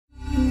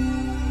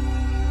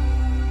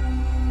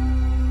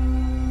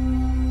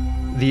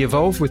The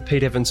Evolve with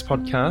Pete Evans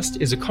podcast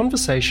is a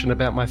conversation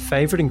about my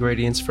favourite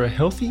ingredients for a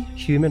healthy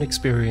human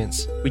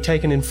experience. We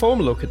take an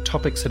informed look at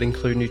topics that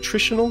include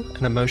nutritional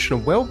and emotional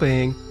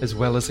well-being, as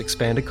well as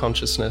expanded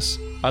consciousness.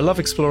 I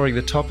love exploring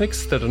the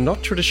topics that are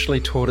not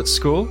traditionally taught at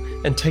school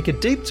and take a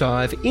deep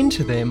dive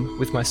into them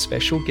with my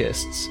special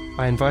guests.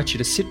 I invite you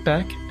to sit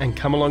back and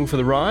come along for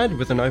the ride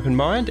with an open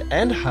mind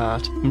and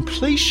heart, and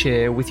please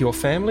share with your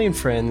family and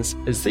friends,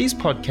 as these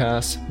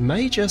podcasts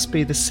may just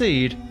be the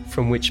seed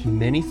from which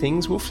many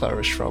things will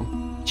flourish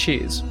from.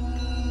 Cheers.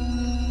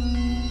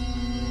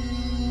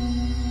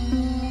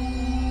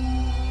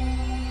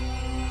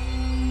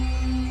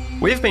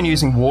 We've been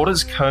using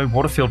Waters Co.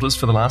 water filters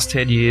for the last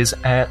 10 years,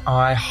 and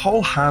I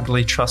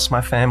wholeheartedly trust my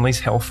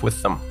family's health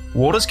with them.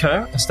 Waters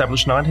Co.,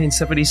 established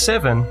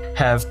 1977,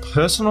 have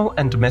personal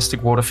and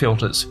domestic water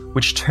filters,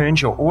 which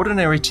turns your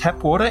ordinary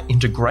tap water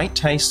into great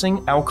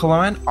tasting,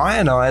 alkaline,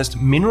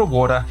 ionized mineral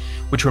water,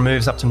 which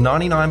removes up to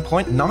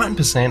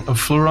 99.9% of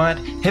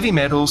fluoride, heavy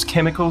metals,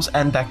 chemicals,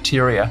 and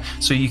bacteria,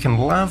 so you can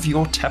love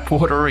your tap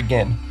water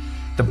again.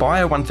 The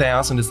Bio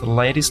 1000 is the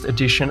latest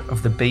edition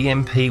of the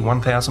BMP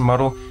 1000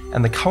 model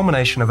and the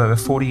culmination of over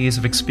 40 years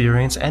of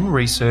experience and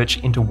research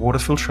into water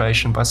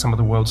filtration by some of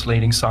the world's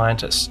leading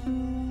scientists.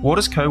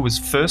 Waters Co. was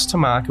first to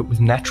market with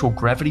natural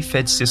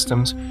gravity-fed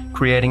systems,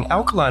 creating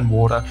alkaline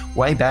water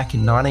way back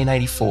in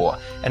 1984,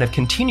 and have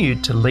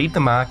continued to lead the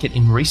market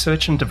in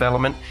research and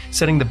development,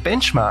 setting the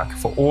benchmark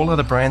for all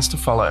other brands to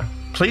follow.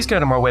 Please go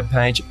to my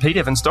webpage,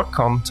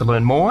 peteevans.com, to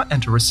learn more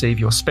and to receive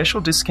your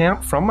special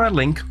discount from my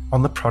link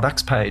on the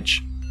products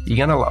page. You're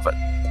going to love it.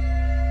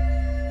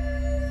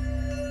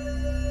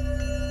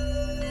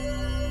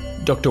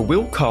 Dr.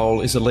 Will Cole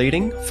is a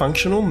leading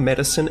functional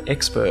medicine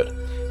expert.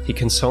 He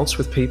consults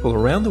with people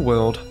around the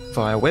world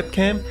via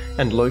webcam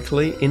and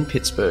locally in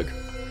Pittsburgh.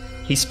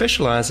 He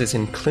specialises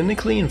in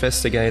clinically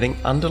investigating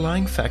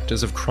underlying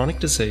factors of chronic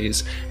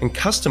disease and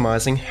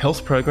customising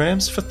health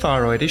programs for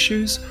thyroid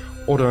issues,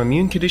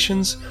 autoimmune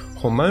conditions,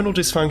 hormonal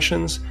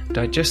dysfunctions,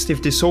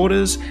 digestive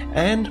disorders,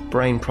 and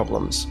brain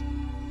problems.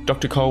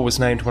 Dr. Cole was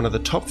named one of the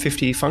top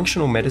 50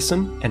 functional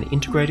medicine and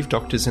integrative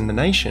doctors in the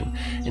nation,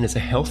 and is a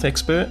health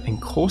expert and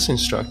course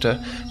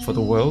instructor for the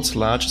world's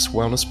largest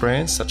wellness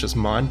brands such as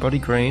Mind Body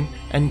Green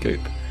and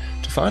Goop.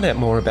 To find out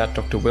more about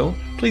Dr. Will,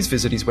 please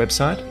visit his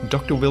website,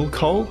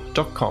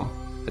 drwillcole.com.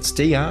 That's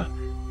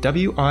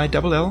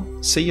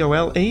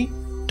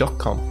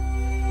drwillcole.com.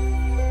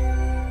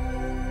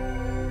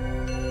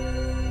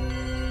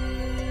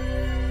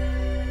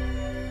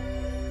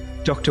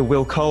 Dr.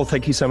 Will Cole,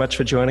 thank you so much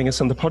for joining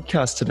us on the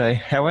podcast today.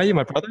 How are you,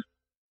 my brother?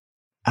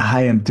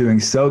 I am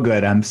doing so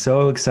good. I'm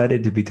so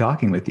excited to be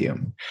talking with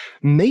you.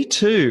 Me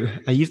too.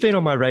 You've been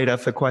on my radar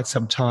for quite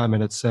some time,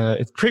 and it's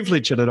a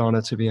privilege and an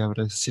honor to be able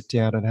to sit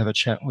down and have a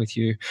chat with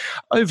you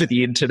over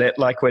the internet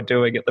like we're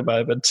doing at the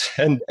moment.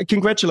 And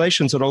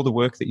congratulations on all the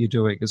work that you're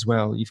doing as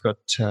well. You've got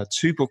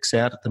 2 books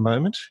out at the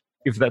moment,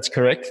 if that's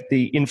correct,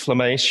 The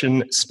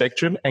Inflammation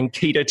Spectrum and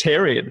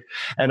Ketotarian.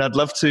 And I'd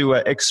love to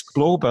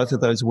explore both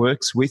of those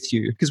works with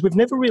you, because we've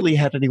never really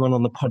had anyone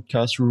on the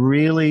podcast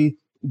really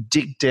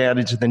dig down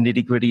into the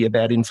nitty-gritty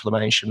about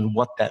inflammation and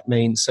what that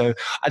means. So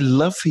I'd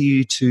love for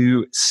you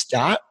to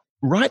start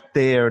right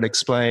there and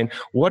explain,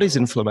 what is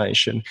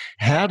inflammation?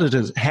 How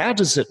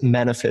does it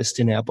manifest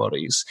in our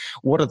bodies?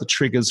 What are the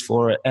triggers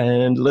for it?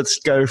 And let's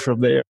go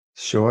from there.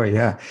 Sure,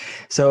 yeah.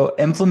 So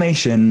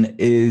inflammation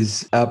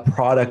is a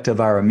product of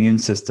our immune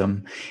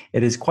system.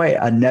 It is quite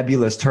a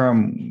nebulous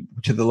term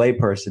to the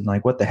layperson.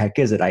 Like, what the heck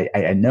is it?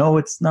 I know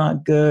it's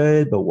not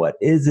good, but what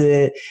is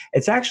it?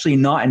 It's actually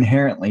not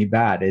inherently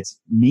bad. It's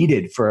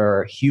needed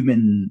for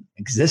human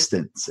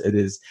existence. It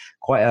is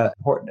quite an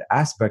important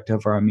aspect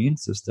of our immune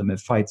system. It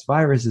fights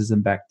viruses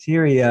and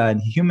bacteria, and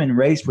the human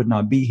race would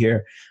not be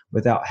here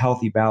without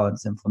healthy,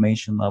 balanced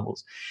inflammation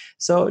levels.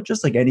 So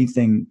just like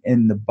anything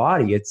in the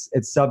body, it's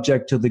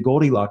subject to the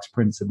Goldilocks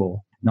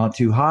principle. Not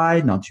too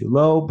high, not too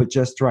low, but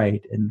just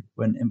right. And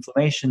when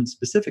inflammation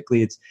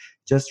specifically, it's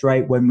just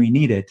right when we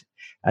need it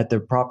at the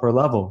proper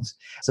levels.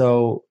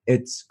 So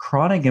it's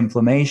chronic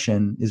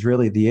inflammation is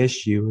really the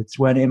issue. It's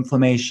when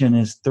inflammation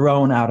is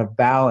thrown out of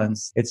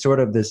balance. It's sort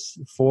of this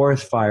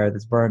forest fire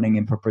that's burning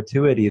in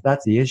perpetuity.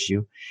 That's the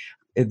issue.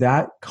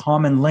 That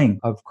common link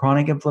of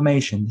chronic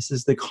inflammation, this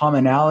is the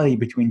commonality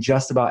between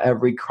just about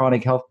every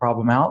chronic health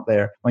problem out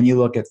there. When you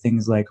look at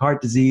things like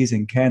heart disease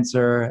and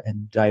cancer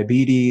and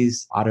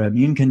diabetes,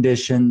 autoimmune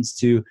conditions,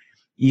 to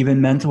even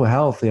mental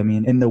health. I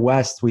mean, in the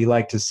West, we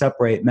like to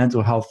separate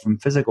mental health from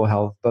physical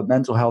health, but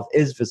mental health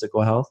is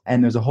physical health.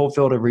 And there's a whole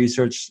field of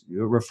research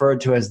referred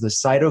to as the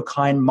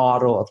cytokine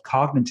model of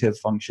cognitive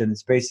function.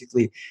 It's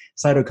basically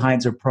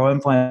cytokines are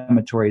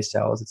pro-inflammatory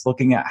cells. It's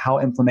looking at how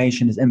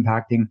inflammation is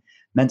impacting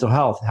mental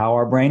health, how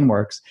our brain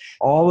works.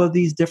 All of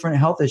these different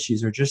health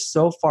issues are just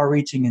so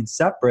far-reaching and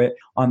separate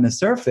on the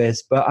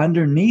surface, but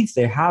underneath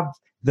they have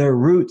their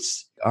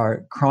roots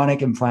are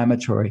chronic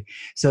inflammatory.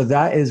 So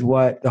that is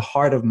what the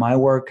heart of my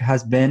work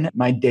has been.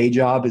 My day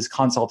job is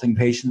consulting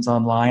patients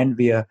online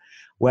via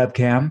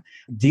webcam,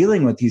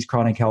 dealing with these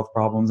chronic health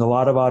problems, a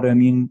lot of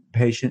autoimmune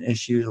patient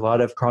issues, a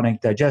lot of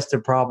chronic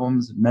digestive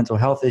problems, mental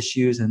health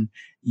issues, and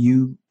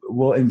you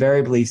will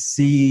invariably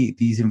see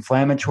these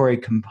inflammatory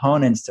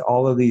components to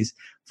all of these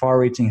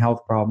far-reaching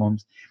health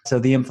problems. So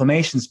the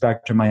inflammation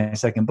spectrum, my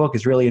second book,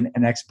 is really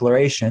an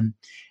exploration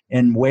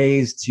in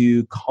ways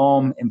to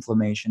calm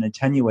inflammation,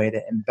 attenuate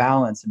it, and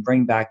balance and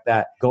bring back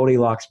that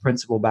Goldilocks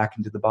principle back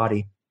into the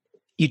body.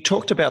 You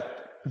talked about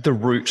the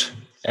root,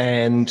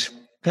 and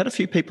had a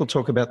few people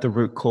talk about the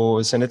root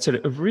cause, and it's a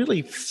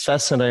really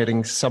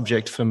fascinating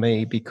subject for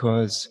me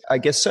because I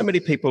guess so many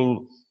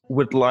people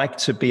would like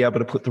to be able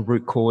to put the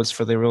root cause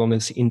for their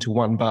illness into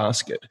one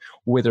basket,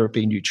 whether it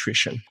be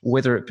nutrition,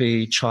 whether it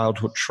be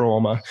childhood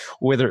trauma,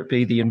 whether it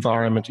be the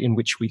environment in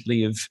which we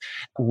live,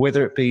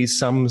 whether it be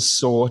some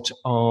sort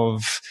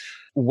of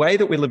way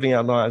that we're living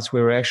our lives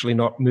where we're actually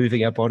not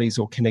moving our bodies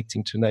or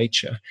connecting to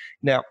nature.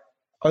 Now,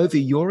 over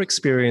your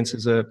experience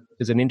as an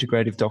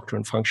integrative doctor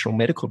and functional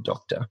medical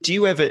doctor, do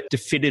you have a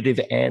definitive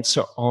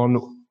answer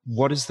on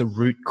what is the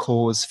root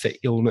cause for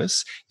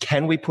illness?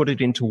 Can we put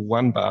it into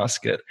one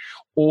basket,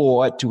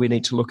 or do we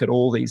need to look at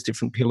all these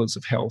different pillars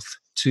of health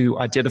to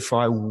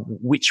identify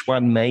which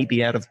one may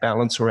be out of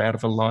balance or out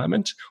of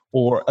alignment,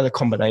 or a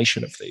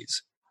combination of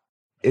these?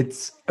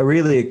 It's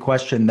really a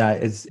question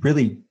that is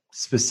really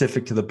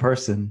specific to the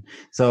person.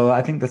 So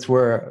I think that's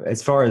where,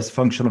 as far as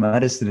functional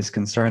medicine is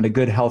concerned, a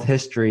good health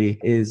history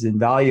is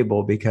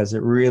invaluable because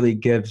it really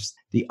gives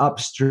the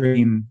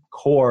upstream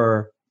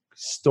core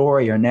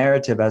story or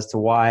narrative as to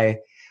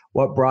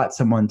what brought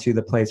someone to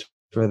the place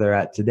where they're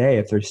at today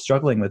if they're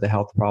struggling with a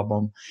health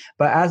problem.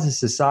 But as a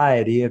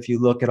society, if you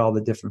look at all the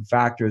different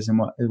factors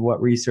and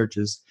what research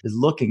is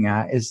looking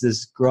at, is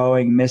this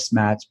growing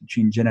mismatch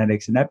between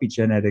genetics and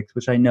epigenetics,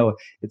 which I know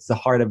it's the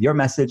heart of your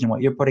message and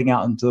what you're putting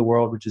out into the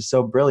world, which is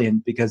so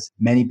brilliant because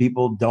many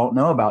people don't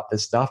know about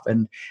this stuff.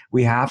 And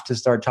we have to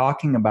start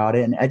talking about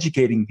it and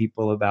educating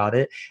people about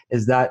it,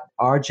 is that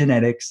our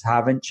genetics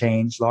haven't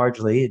changed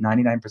largely.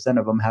 99%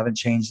 of them haven't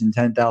changed in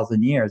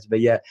 10,000 years, but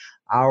yet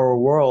our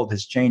world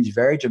has changed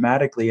very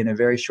dramatically in a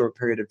very short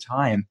period of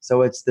time.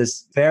 So it's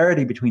this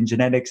disparity between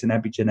genetics and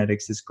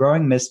epigenetics, this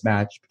growing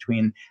mismatch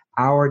between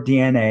our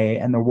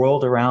DNA and the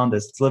world around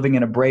us. It's living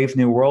in a brave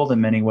new world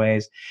in many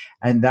ways.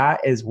 And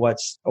that is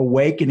what's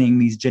awakening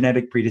these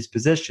genetic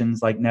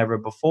predispositions like never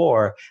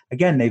before.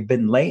 Again, they've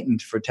been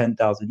latent for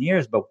 10,000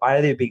 years, but why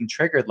are they being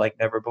triggered like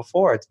never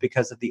before? It's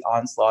because of the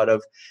onslaught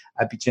of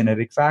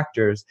epigenetic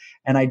factors.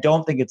 And I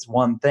don't think it's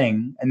one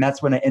thing. And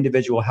that's when an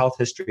individual health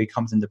history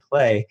comes into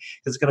play.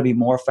 There's going to be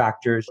more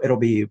factors. It'll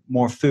be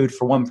more food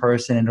for one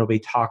person, and it'll be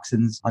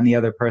toxins on the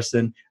other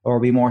person, or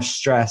it'll be more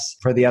stress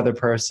for the other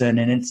person.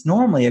 And it's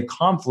normally a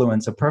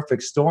confluence, a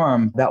perfect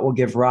storm that will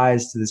give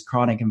rise to this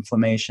chronic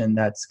inflammation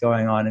that's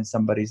going on in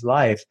somebody's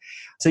life.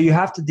 So you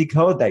have to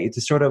decode that. You have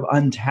to sort of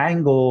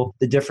untangle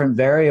the different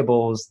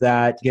variables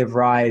that give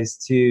rise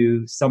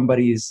to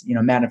somebody's,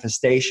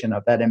 manifestation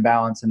of that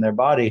imbalance in their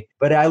body.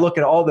 But I look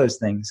at all those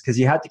things because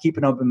you have to keep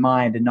an open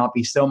mind and not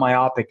be so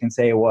myopic and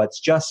say, well, it's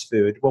just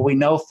food. Well, we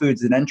know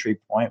food's an entry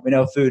point. We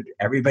know food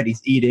everybody's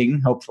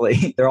eating,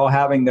 hopefully. They're all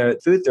having their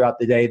food throughout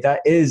the day.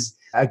 That is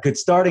a good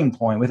starting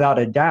point without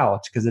a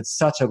doubt, because it's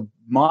such a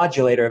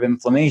modulator of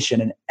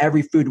inflammation, and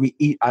every food we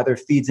eat either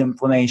feeds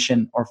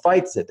inflammation or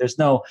fights it. There's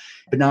no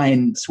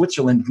benign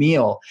Switzerland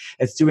meal.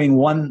 It's doing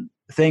one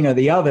thing or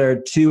the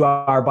other to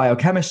our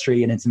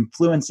biochemistry, and it's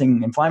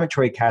influencing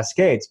inflammatory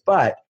cascades.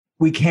 But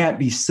we can't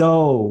be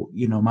so,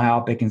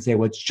 myopic and say,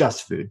 well, it's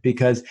just food,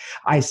 because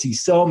I see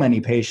so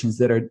many patients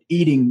that are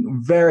eating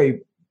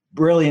very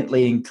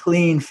brilliantly and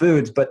clean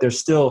foods, but they're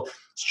still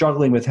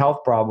struggling with health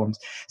problems.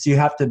 So you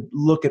have to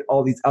look at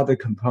all these other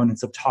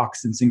components of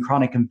toxins and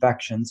chronic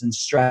infections and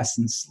stress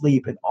and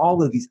sleep and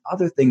all of these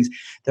other things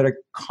that are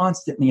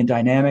constantly and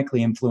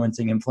dynamically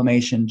influencing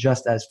inflammation,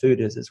 just as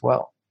food is as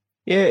well.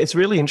 Yeah, it's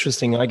really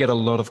interesting. I get a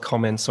lot of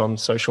comments on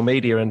social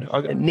media, and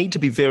I need to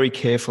be very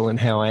careful in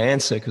how I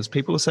answer, because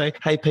people will say,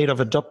 hey, Pete, I've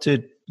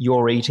adopted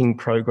your eating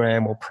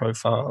program or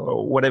profile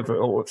or whatever,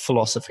 or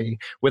philosophy,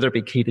 whether it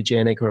be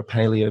ketogenic or a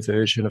paleo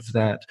version of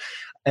that,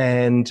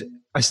 and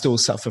I still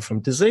suffer from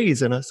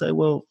disease. And I say,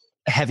 well,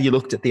 have you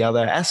looked at the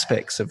other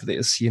aspects of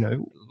this?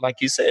 Like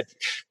you said,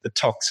 the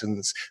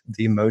toxins,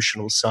 the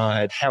emotional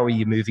side, how are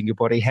you moving your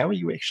body? How are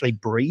you actually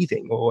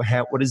breathing? Or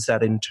what is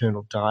that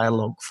internal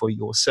dialogue for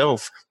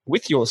yourself,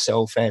 with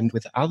yourself and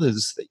with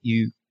others that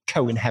you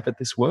co-inhabit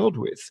this world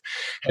with?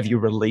 Have you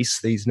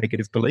released these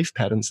negative belief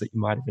patterns that you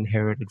might have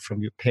inherited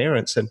from your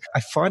parents? And I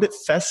find it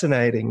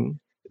fascinating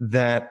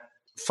that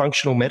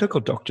functional medical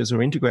doctors or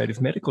integrative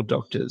medical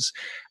doctors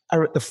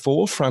are at the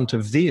forefront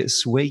of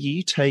this, where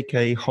you take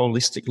a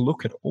holistic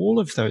look at all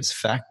of those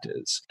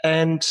factors.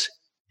 And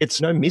it's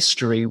no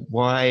mystery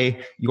why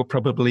you're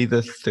probably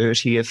the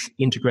 30th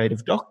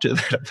integrative doctor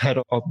that I've had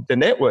on the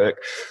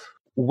network,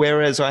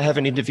 whereas I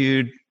haven't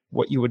interviewed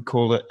what you would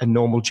call a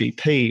normal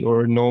GP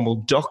or a normal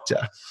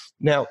doctor.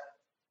 Now,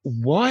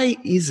 why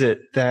is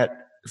it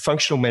that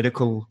functional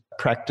medical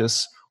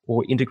practice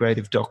or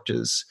integrative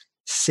doctors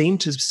seem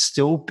to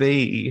still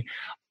be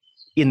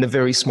in the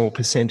very small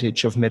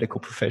percentage of medical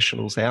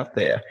professionals out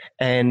there.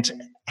 And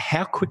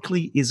how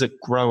quickly is it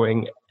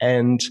growing?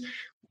 And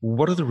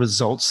what are the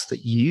results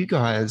that you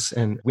guys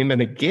and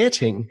women are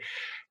getting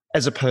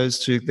as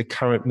opposed to the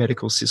current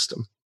medical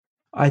system?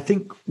 I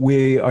think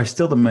we are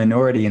still the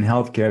minority in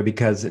healthcare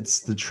because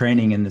it's the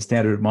training and the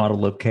standard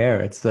model of care.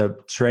 It's the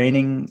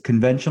training.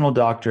 Conventional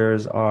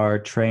doctors are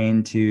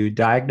trained to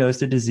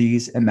diagnose the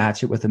disease and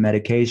match it with a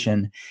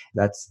medication.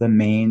 That's the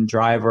main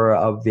driver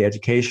of the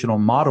educational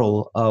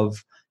model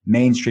of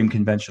mainstream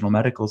conventional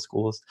medical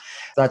schools.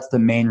 That's the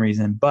main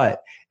reason.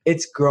 But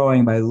it's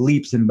growing by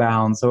leaps and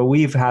bounds. So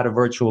we've had a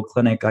virtual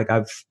clinic. Like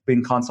I've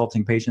been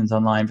consulting patients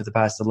online for the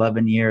past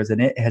 11 years,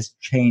 and it has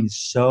changed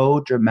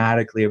so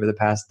dramatically over the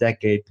past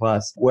decade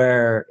plus,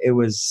 where it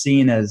was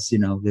seen as,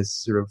 this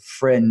sort of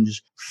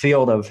fringe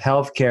field of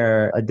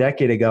healthcare a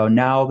decade ago.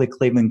 Now the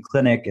Cleveland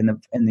Clinic in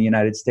the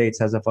United States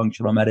has a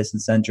functional medicine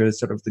center.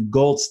 Sort of the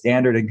gold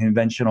standard in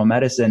conventional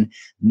medicine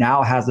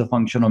now has a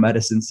functional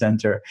medicine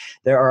center.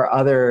 There are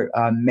other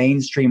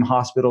mainstream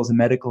hospitals and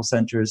medical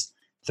centers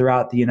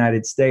throughout the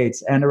United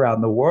States and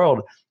around the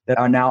world that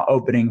are now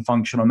opening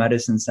functional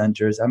medicine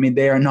centers. I mean,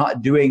 they are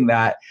not doing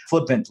that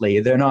flippantly.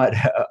 They're not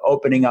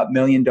opening up $1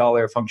 million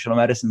functional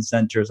medicine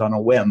centers on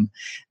a whim.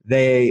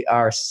 They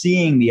are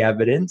seeing the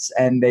evidence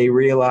and they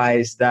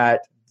realize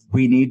that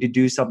we need to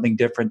do something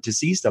different to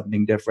see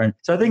something different.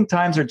 So I think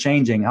times are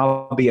changing,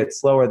 albeit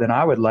slower than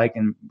I would like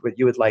and what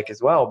you would like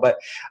as well. But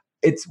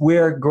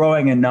we're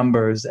growing in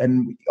numbers,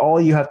 and all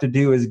you have to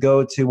do is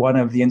go to one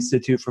of the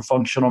Institute for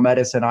Functional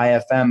Medicine,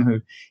 IFM, who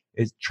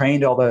is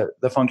trained all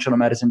the functional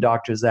medicine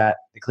doctors at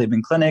the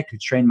Cleveland Clinic, who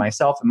trained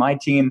myself and my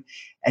team,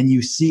 and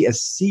you see a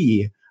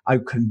sea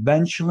of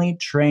conventionally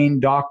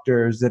trained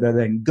doctors that are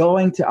then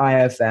going to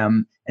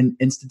IFM and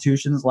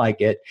institutions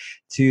like it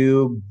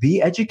to be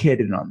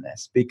educated on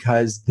this,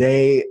 because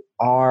they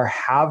are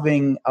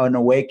having an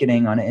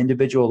awakening on an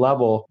individual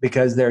level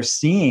because they're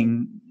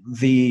seeing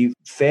the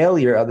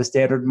failure of the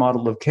standard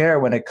model of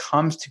care when it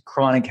comes to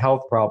chronic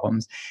health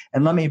problems.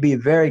 And let me be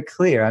very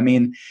clear. I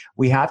mean,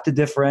 we have to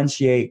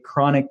differentiate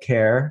chronic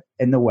care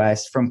in the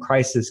West from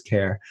crisis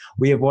care.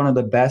 We have one of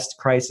the best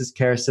crisis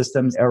care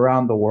systems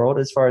around the world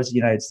as far as the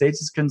United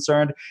States is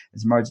concerned,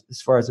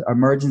 as far as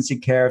emergency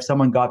care. If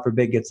someone, God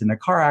forbid, gets in a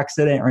car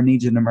accident or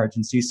needs an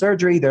emergency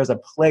surgery, there's a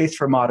place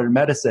for modern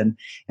medicine.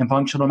 In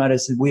functional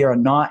medicine, we are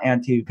not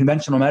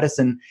anti-conventional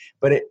medicine,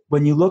 but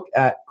when you look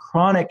at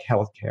chronic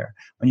healthcare,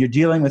 when you're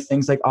dealing with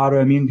things like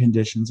autoimmune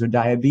conditions or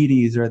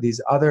diabetes or these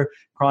other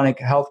chronic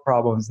health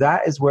problems,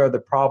 that is where the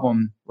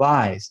problem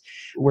lies.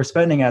 We're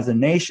spending as a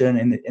nation,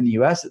 in the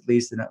US at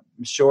least, and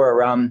I'm sure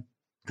around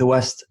the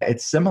West,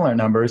 it's similar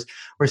numbers.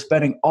 We're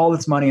spending all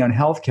this money on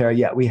healthcare,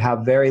 yet we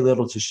have very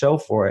little to show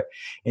for it.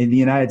 In the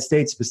United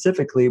States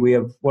specifically, we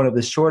have one of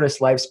the shortest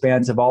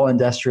lifespans of all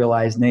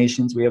industrialized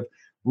nations. We have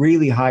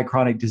really high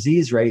chronic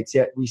disease rates,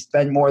 yet we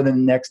spend more than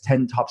the next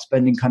 10 top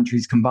spending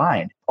countries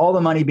combined. All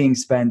the money being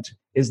spent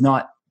is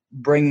not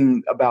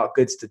bringing about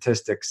good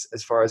statistics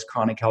as far as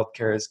chronic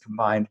healthcare is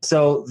combined.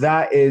 So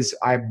that is,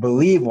 I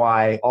believe,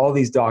 why all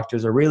these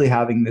doctors are really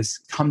having this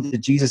come to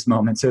Jesus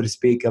moment, so to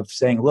speak, of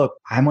saying, look,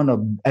 I want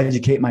to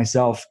educate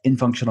myself in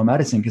functional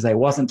medicine because I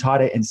wasn't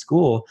taught it in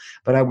school,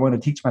 but I want to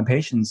teach my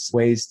patients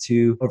ways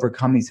to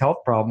overcome these health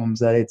problems,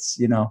 that it's,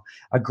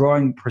 a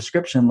growing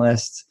prescription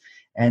list,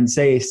 and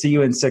say, see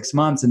you in 6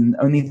 months. And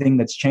the only thing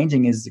that's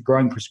changing is the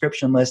growing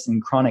prescription list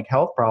and chronic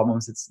health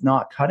problems. It's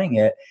not cutting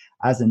it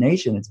as a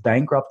nation. It's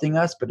bankrupting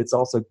us, but it's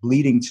also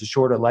leading to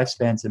shorter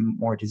lifespans and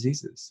more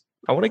diseases.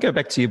 I want to go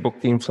back to your book,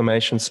 The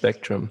Inflammation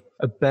Spectrum,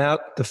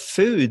 about the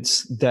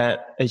foods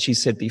that, as you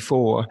said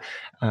before,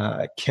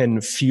 can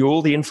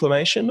fuel the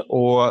inflammation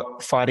or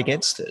fight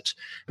against it,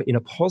 but in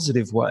a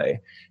positive way,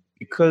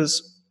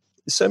 because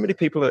so many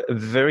people are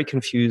very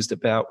confused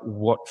about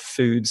what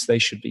foods they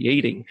should be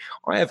eating.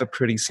 I have a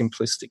pretty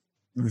simplistic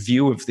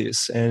view of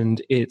this,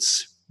 and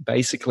it's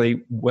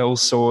basically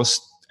well-sourced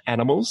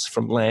animals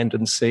from land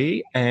and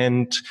sea,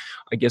 and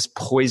I guess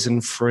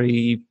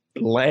poison-free,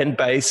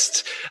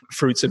 land-based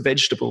fruits and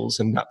vegetables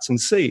and nuts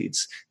and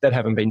seeds that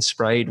haven't been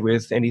sprayed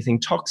with anything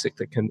toxic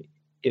that can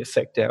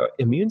affect our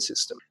immune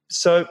system.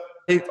 So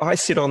I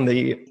sit on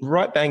the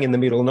right bang in the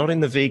middle, not in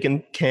the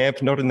vegan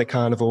camp, not in the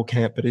carnivore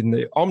camp, but in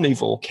the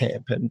omnivore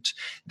camp. And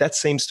that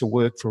seems to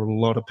work for a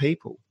lot of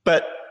people.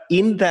 But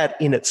in that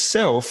in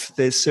itself,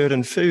 there's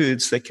certain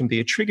foods that can be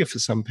a trigger for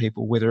some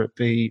people, whether it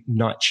be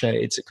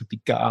nightshades, it could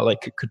be garlic,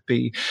 it could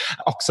be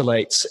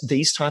oxalates,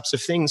 these types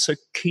of things. So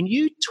can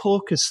you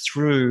talk us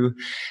through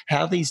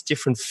how these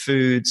different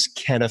foods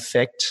can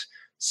affect,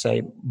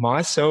 say,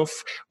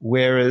 myself,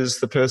 whereas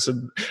the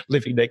person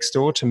living next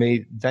door to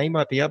me, they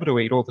might be able to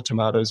eat all the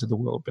tomatoes of the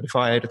world. But if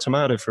I ate a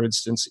tomato, for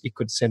instance, it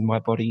could send my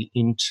body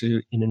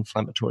into an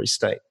inflammatory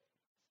state.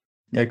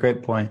 Yeah,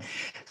 great point.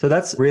 So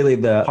that's really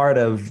the heart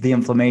of the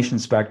inflammation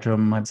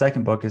spectrum. My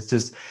second book is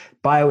just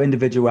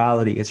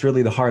bioindividuality. It's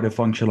really the heart of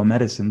functional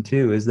medicine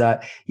too, is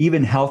that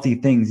even healthy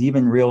things,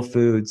 even real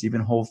foods,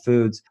 even whole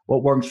foods,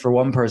 what works for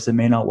one person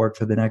may not work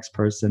for the next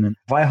person. And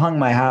if I hung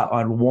my hat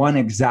on one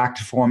exact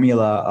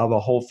formula of a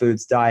whole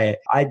foods diet,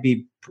 I'd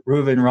be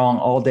proven wrong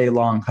all day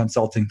long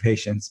consulting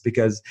patients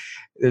because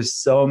there's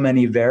so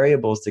many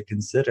variables to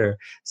consider.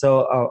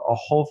 So a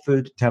whole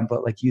food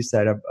template, like you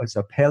said,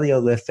 a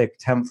Paleolithic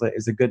template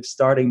is a good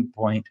starting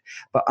point.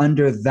 But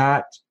under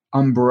that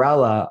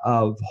umbrella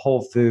of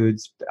whole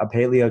foods, a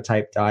paleo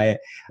type diet,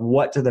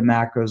 what do the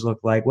macros look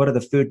like? What are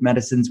the food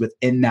medicines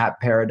within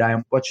that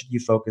paradigm? What should you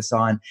focus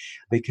on?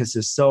 Because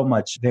there's so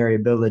much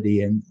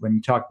variability. And when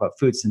you talk about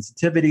food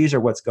sensitivities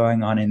or what's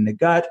going on in the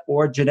gut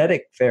or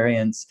genetic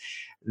variants,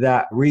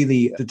 that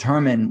really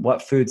determine what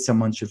food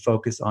someone should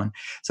focus on.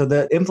 So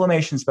the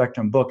inflammation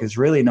spectrum book is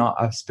really not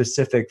a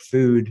specific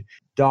food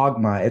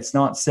dogma. It's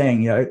not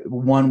saying,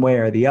 one way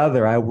or the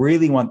other. I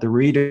really want the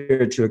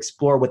reader to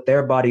explore what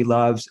their body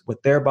loves,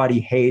 what their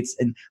body hates,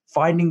 and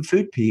finding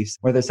food peace,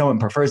 whether someone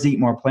prefers to eat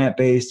more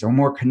plant-based or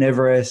more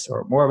carnivorous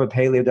or more of a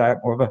paleo diet,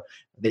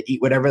 they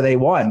eat whatever they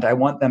want. I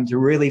want them to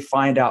really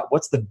find out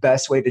what's the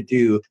best way to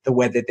do the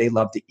way that they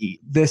love to eat.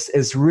 This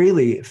is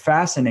really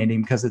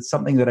fascinating because it's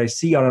something that I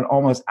see on an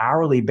almost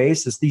hourly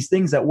basis. These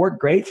things that work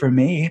great for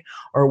me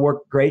or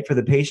work great for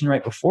the patient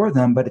right before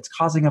them, but it's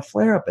causing a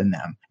flare-up in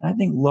them. And I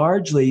think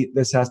largely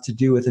this has to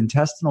do with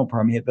intestinal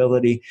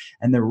permeability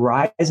and the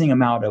rising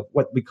amount of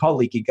what we call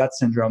leaky gut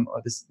syndrome,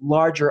 or this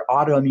larger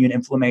autoimmune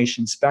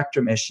inflammation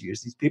spectrum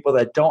issues. These people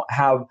that don't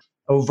have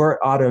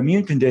overt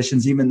autoimmune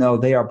conditions, even though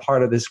they are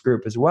part of this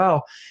group as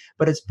well.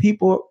 But it's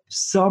people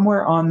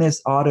somewhere on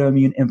this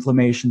autoimmune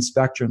inflammation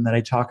spectrum that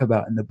I talk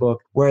about in the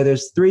book, where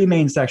there's three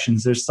main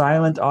sections. There's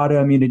silent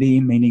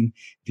autoimmunity, meaning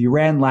if you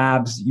ran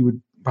labs, you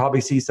would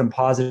probably see some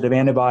positive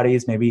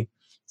antibodies, maybe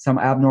some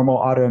abnormal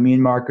autoimmune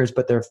markers,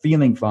 but they're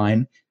feeling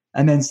fine.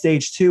 And then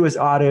stage 2 is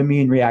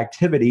autoimmune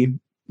reactivity,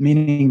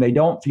 meaning they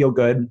don't feel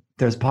good.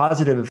 There's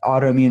positive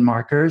autoimmune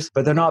markers,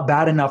 but they're not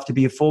bad enough to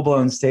be a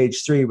full-blown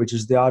stage 3, which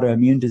is the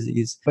autoimmune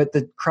disease. But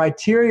the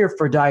criteria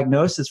for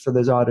diagnosis for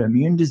those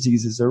autoimmune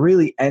diseases are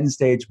really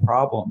end-stage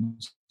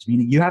problems,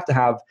 meaning you have to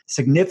have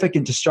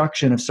significant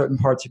destruction of certain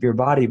parts of your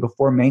body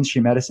before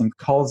mainstream medicine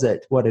calls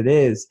it what it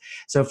is.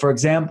 So for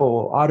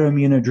example,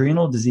 autoimmune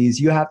adrenal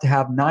disease, you have to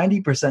have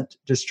 90%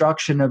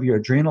 destruction of your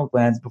adrenal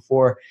glands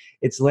before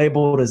it's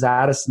labeled as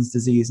Addison's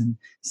disease, and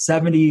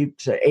 70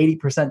 to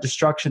 80%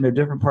 destruction of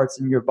different parts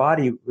in your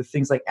body with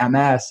things like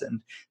MS and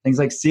things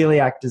like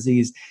celiac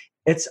disease.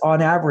 It's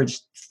on average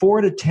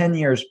 4 to 10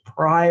 years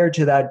prior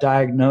to that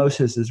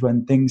diagnosis is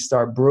when things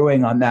start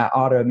brewing on that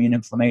autoimmune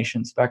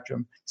inflammation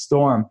spectrum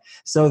storm.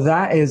 So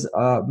that is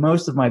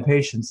most of my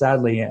patients,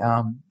 sadly.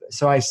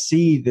 So I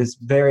see this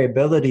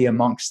variability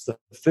amongst the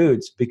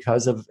foods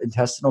because of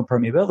intestinal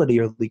permeability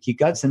or leaky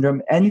gut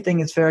syndrome. Anything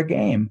is fair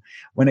game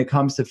when it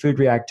comes to food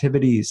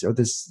reactivities or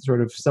this sort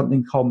of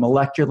something called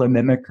molecular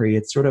mimicry.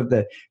 It's sort of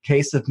the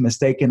case of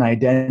mistaken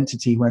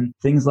identity when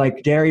things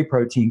like dairy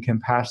protein can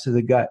pass through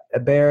the gut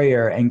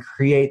barrier and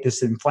create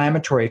this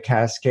inflammatory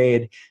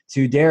cascade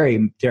to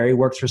dairy. Dairy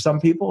works for some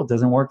people, it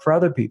doesn't work for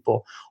other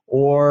people.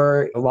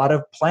 Or a lot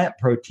of plant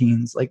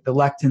proteins like the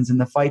lectins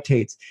and the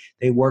phytates,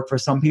 they work for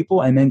some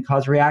people and then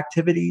cause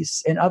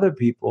reactivities in other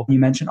people. You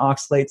mentioned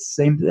oxalates,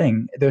 same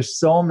thing. There's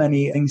so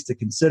many things to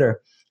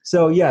consider.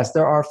 So yes,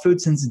 there are food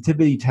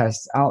sensitivity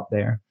tests out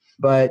there,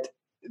 but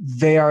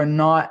they are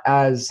not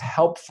as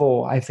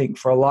helpful, I think,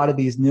 for a lot of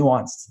these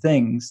nuanced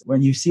things.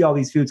 When you see all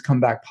these foods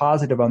come back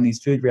positive on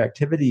these food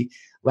reactivity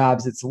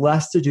labs, it's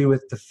less to do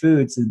with the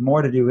foods and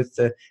more to do with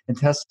the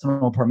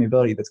intestinal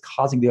permeability that's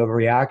causing the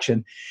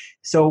overreaction.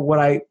 So what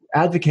I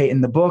advocate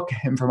in the book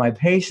and for my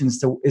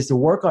patients is to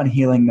work on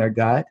healing their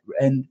gut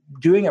and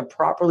doing a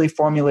properly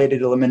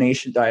formulated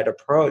elimination diet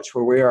approach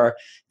where we are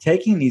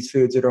taking these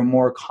foods that are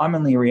more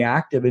commonly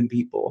reactive in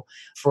people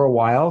for a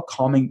while,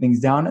 calming things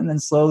down, and then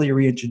slowly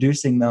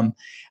reintroducing them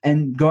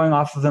and going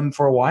off of them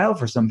for a while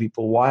for some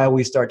people while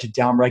we start to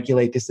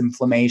downregulate this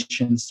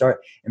inflammation,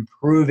 start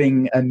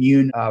improving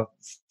immune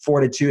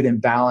fortitude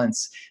and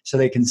balance so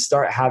they can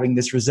start having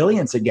this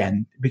resilience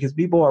again, because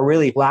people are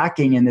really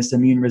lacking in this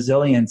immune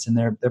resilience and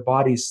their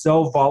body's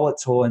so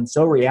volatile and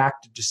so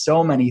reactive to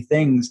so many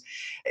things.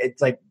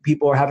 It's like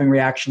people are having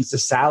reactions to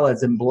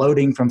salads and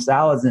bloating from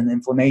salads and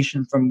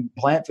inflammation from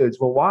plant foods.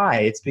 Well, why?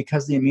 It's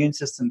because the immune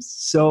system's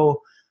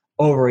so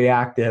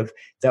overreactive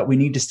that we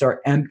need to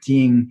start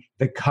emptying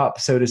the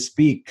cup, so to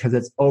speak, because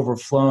it's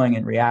overflowing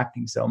and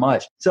reacting so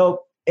much.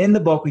 So in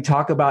the book, we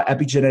talk about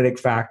epigenetic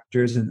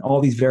factors and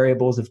all these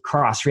variables of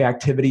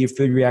cross-reactivity of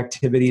food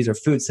reactivities or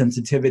food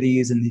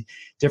sensitivities and the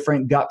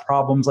different gut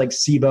problems like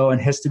SIBO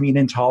and histamine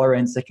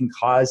intolerance that can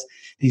cause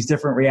these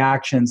different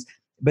reactions.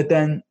 But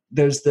then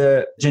there's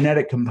the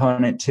genetic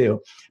component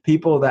too.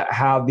 People that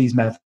have these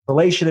methylation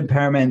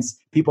impairments,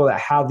 people that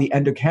have the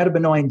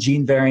endocannabinoid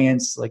gene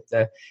variants, like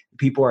the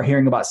people are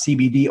hearing about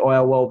CBD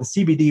oil. Well, the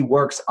CBD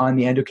works on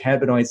the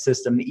endocannabinoid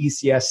system, the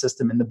ECS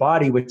system in the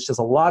body, which does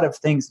a lot of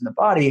things in the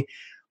body.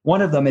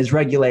 One of them is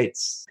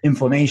regulates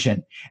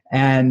inflammation.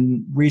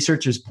 And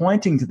research is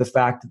pointing to the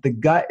fact that the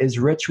gut is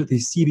rich with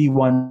these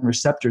CB1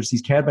 receptors,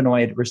 these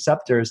cannabinoid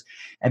receptors.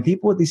 And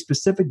people with these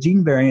specific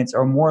gene variants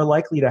are more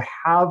likely to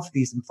have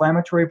these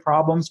inflammatory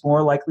problems,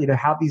 more likely to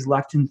have these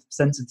lectin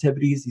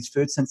sensitivities, these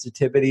food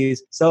sensitivities.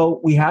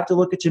 So we have to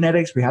look at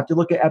genetics. We have to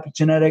look at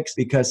epigenetics,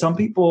 because some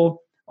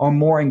people are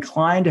more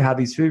inclined to have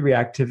these food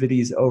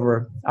reactivities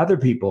over other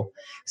people.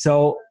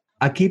 So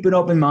I keep an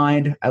open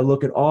mind. I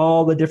look at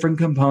all the different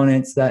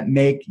components that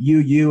make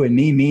you, and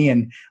me,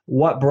 and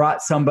what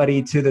brought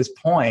somebody to this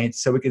point,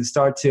 so we can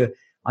start to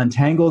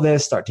untangle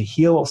this, start to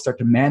heal, start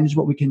to manage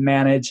what we can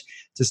manage,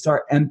 to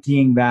start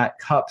emptying that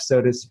cup,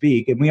 so to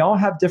speak. And we all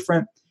have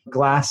different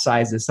glass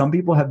sizes. Some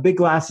people have big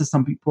glasses,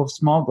 some people have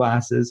small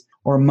glasses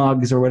or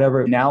mugs, or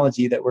whatever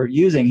analogy that we're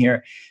using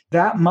here.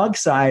 That mug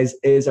size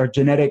is our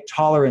genetic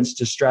tolerance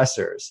to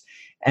stressors.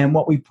 And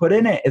what we put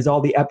in it is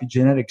all the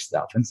epigenetic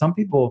stuff. And some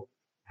people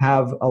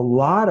have a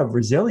lot of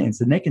resilience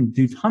and they can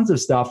do tons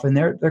of stuff and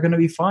they're going to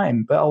be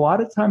fine. But a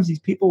lot of times these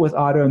people with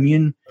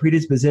autoimmune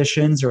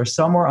predispositions or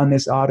somewhere on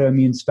this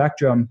autoimmune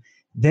spectrum,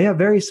 they have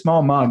very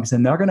small mugs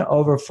and they're going to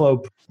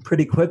overflow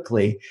pretty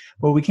quickly.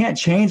 Well, we can't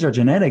change our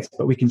genetics,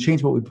 but we can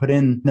change what we put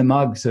in the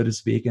mug, so to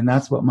speak. And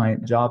that's what my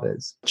job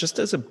is. Just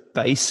as a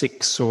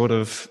basic sort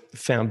of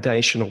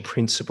foundational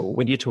principle,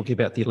 when you're talking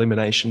about the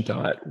elimination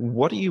diet,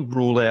 what do you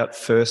rule out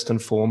first and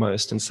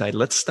foremost and say,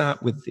 let's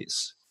start with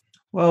this?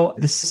 Well,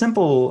 the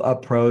simple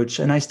approach,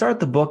 and I start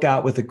the book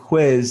out with a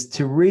quiz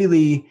to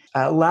really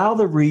allow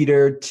the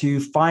reader to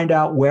find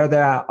out where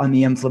they're at on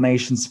the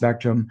inflammation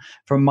spectrum.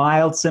 From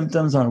mild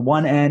symptoms on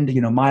one end,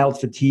 mild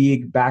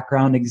fatigue,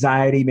 background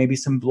anxiety, maybe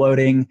some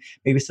bloating,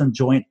 maybe some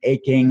joint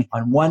aching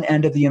on one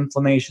end of the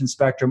inflammation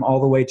spectrum,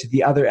 all the way to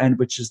the other end,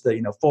 which is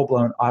the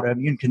full-blown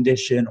autoimmune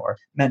condition or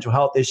mental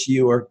health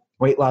issue or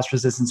weight loss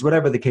resistance,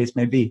 whatever the case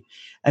may be,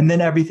 and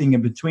then everything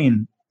in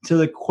between. So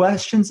the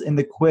questions in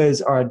the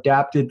quiz are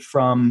adapted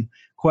from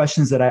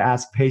questions that I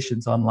ask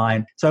patients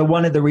online. So I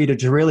wanted the reader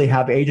to really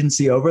have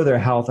agency over their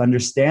health,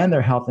 understand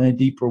their health in a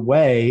deeper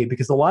way,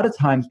 because a lot of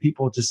times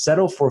people just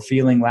settle for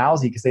feeling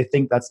lousy because they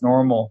think that's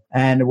normal.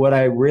 And what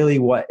I really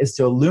want is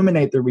to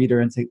illuminate the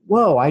reader and say,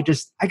 whoa, I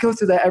go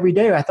through that every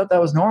day. I thought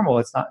that was normal.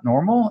 It's not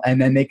normal.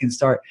 And then they can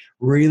start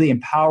really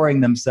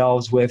empowering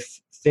themselves with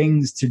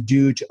things to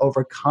do to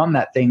overcome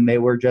that thing they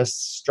were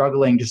just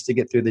struggling just to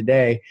get through the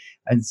day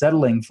and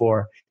settling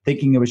for,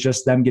 thinking it was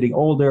just them getting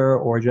older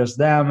or just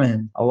them.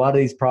 And a lot of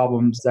these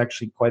problems is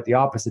actually quite the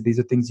opposite. These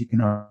are things you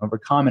can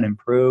overcome and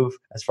improve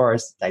as far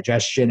as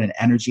digestion and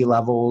energy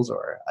levels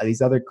or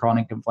these other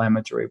chronic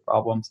inflammatory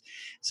problems.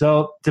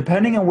 So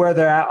depending on where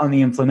they're at on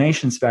the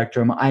inflammation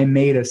spectrum, I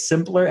made a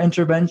simpler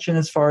intervention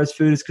as far as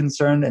food is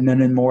concerned, and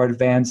then a more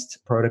advanced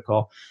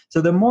protocol.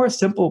 So the more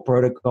simple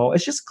protocol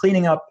is just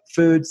cleaning up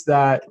foods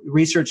that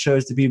research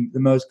shows to be the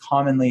most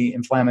commonly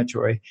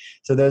inflammatory.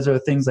 So those are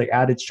things like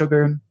added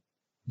sugar,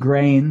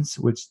 grains,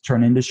 which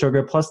turn into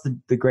sugar, plus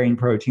the grain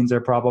proteins are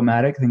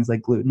problematic, things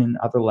like gluten and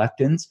other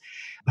lectins,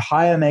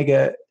 high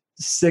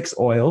omega-6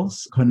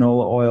 oils,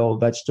 canola oil,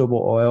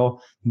 vegetable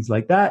oil, things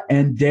like that,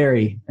 and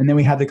dairy. And then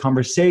we have the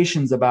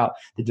conversations about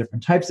the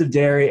different types of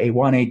dairy,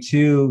 A1,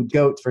 A2,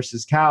 goat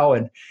versus cow,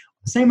 and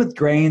same with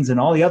grains and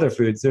all the other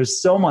foods.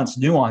 There's so much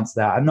nuance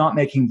that I'm not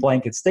making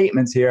blanket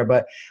statements here,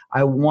 but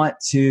I want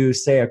to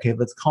say, okay,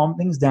 let's calm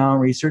things down.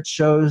 Research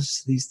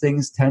shows these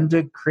things tend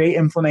to create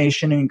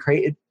inflammation and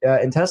create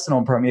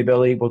intestinal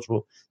permeability, which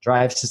will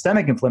drive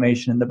systemic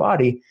inflammation in the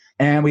body.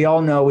 And we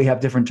all know we have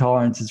different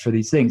tolerances for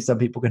these things. Some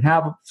people can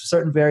have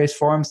certain various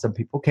forms, some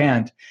people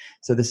can't.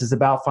 So this is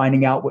about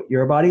finding out what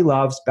your body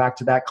loves, back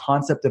to that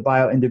concept of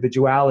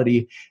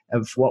bioindividuality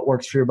of what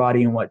works for your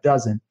body and what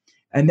doesn't.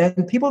 And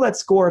then people that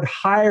scored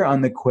higher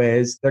on the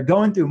quiz, they're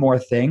going through more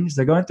things.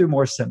 They're going through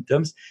more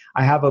symptoms.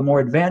 I have a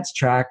more advanced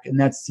track, and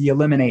that's the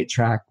eliminate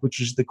track,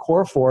 which is the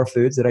core 4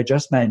 foods that I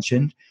just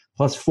mentioned,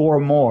 plus 4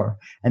 more.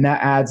 And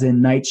that adds in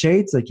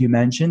nightshades, like you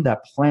mentioned,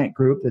 that plant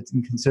group that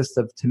consists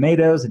of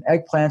tomatoes and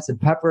eggplants and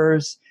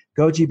peppers,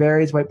 goji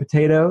berries, white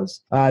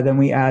potatoes. Then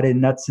we add in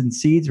nuts and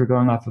seeds. We're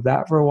going off of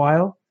that for a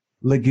while.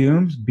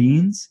 Legumes,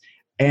 beans,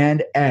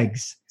 and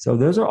eggs. So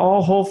those are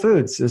all whole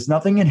foods. There's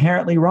nothing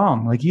inherently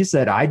wrong. Like you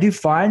said, I do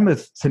fine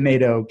with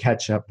tomato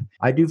ketchup.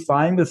 I do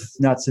fine with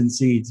nuts and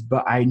seeds,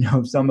 but I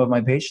know some of my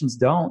patients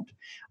don't.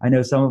 I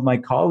know some of my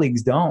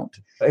colleagues don't.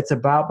 It's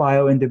about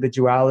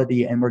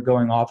bioindividuality, and we're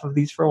going off of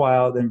these for a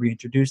while, then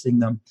reintroducing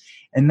them.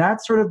 And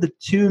that's sort of the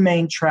 2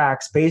 main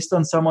tracks. Based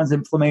on someone's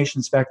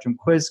inflammation spectrum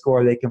quiz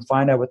score, they can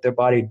find out what their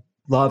body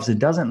loves and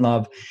doesn't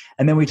love.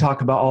 And then we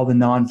talk about all the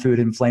non-food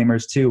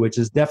inflammers too, which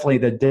is definitely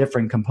the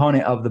different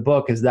component of the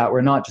book, is that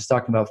we're not just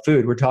talking about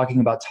food. We're talking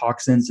about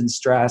toxins and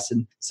stress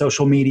and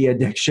social media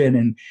addiction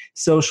and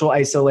social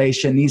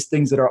isolation, these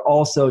things that are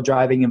also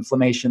driving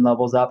inflammation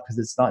levels up, because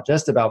it's not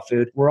just about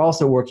food. We're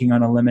also working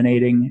on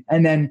eliminating.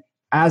 And then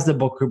as the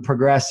book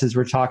progresses,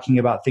 we're talking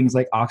about things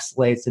like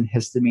oxalates and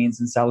histamines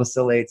and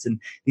salicylates and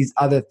these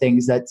other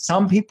things that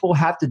some people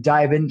have to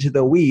dive into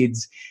the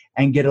weeds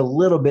and get a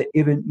little bit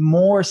even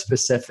more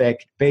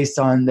specific based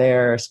on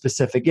their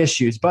specific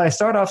issues. But I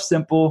start off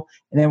simple,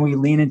 and then we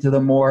lean into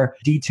the more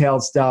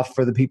detailed stuff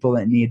for the people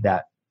that need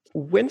that.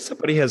 When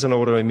somebody has an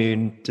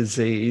autoimmune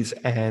disease,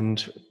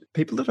 and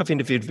people that I've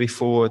interviewed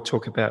before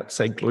talk about,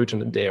 say,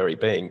 gluten and dairy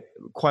being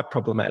quite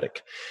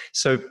problematic.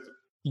 So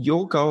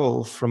your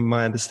goal, from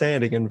my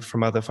understanding and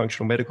from other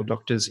functional medical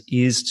doctors,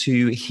 is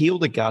to heal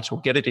the gut or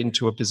get it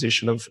into a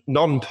position of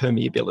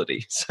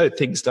non-permeability, so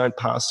things don't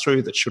pass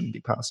through that shouldn't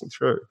be passing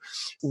through.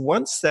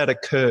 Once that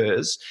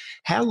occurs,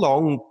 how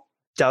long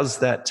does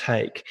that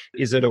take?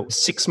 Is it a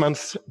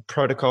 6-month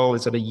protocol?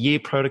 Is it a year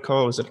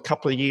protocol? Is it a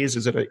couple of years?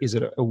 Is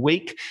it a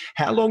week?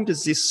 How long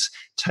does this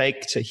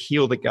take to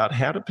heal the gut?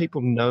 How do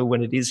people know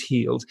when it is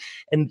healed?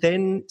 And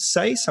then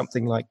say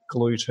something like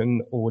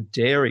gluten or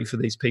dairy for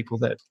these people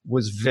that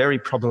was very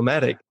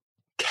problematic.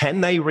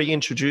 Can they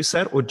reintroduce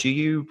that, or do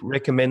you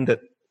recommend that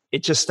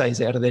it just stays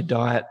out of their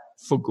diet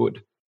for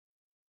good?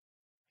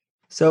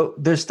 So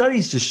there's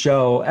studies to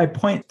show, I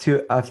point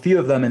to a few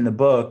of them in the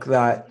book,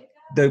 that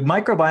the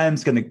microbiome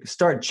is going to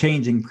start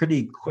changing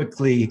pretty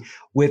quickly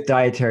with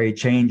dietary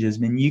changes. I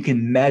mean, you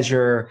can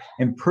measure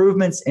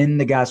improvements in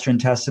the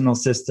gastrointestinal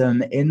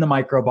system, in the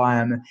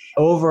microbiome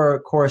over a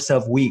course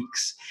of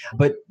weeks.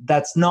 But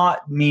that's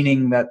not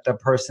meaning that the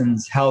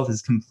person's health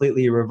is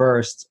completely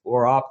reversed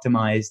or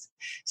optimized.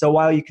 So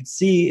while you could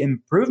see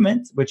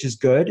improvement, which is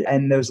good,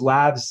 and those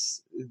labs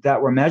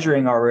that we're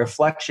measuring are a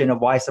reflection of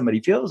why somebody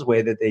feels the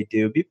way that they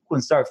do, people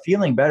can start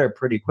feeling better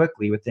pretty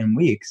quickly within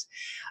weeks.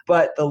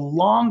 But the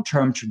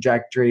long-term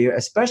trajectory,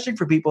 especially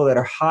for people that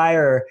are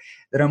higher,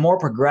 that are more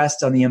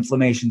progressed on the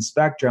inflammation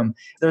spectrum,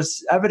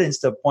 there's evidence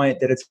to point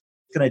that it's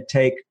going to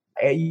take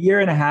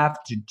 1.5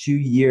 to 2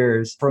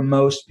 years for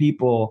most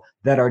people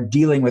that are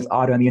dealing with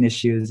autoimmune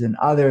issues and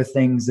other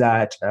things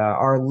that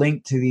are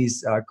linked to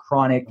these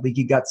chronic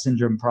leaky gut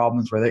syndrome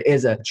problems, where there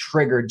is a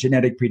triggered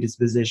genetic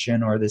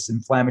predisposition or this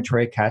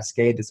inflammatory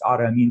cascade, this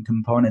autoimmune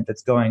component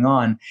that's going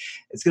on.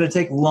 It's going to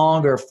take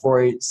longer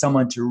for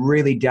someone to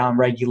really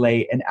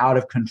downregulate an out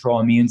of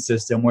control immune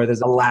system where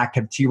there's a lack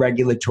of T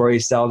regulatory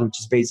cells, which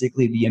is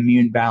basically the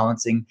immune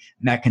balancing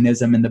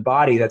mechanism in the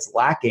body that's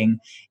lacking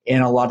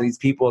in a lot of these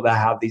people that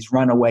have these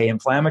runaway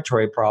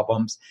inflammatory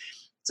problems.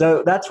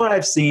 So that's what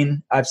I've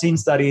seen. I've seen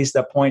studies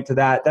that point to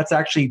that. That's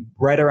actually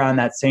right around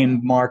that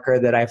same marker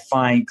that I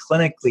find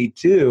clinically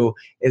too,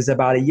 is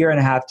about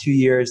 1.5 to 2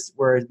 years,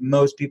 where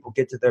most people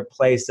get to their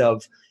place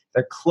of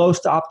they're close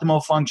to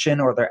optimal function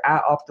or they're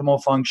at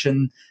optimal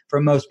function.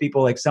 For most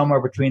people, like somewhere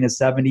between a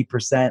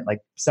 70%, like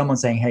someone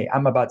saying, hey,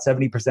 I'm about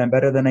 70%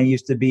 better than I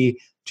used to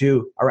be,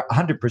 to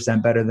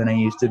 100% better than I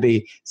used to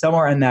be,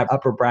 somewhere in that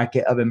upper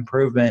bracket of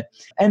improvement.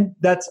 And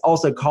that's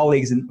also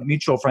colleagues and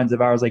mutual friends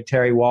of ours like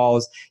Terry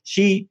Walls.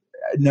 She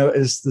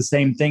noticed the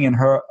same thing in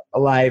her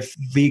life.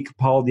 V.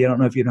 Capaldi, I don't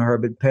know if you know her,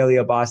 but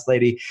Paleo Boss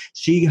lady,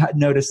 she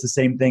noticed the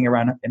same thing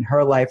around in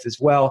her life as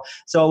well.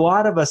 So a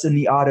lot of us in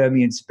the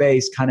autoimmune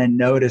space kind of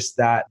noticed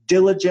that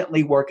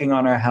diligently working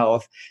on our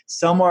health,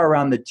 somewhere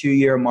around the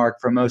 2-year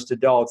mark for most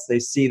adults, they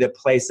see the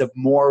place of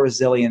more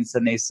resilience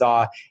than they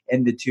saw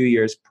in the 2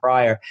 years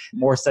prior.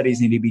 More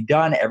studies need to be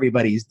done.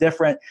 Everybody's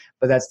different,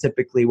 but that's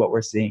typically what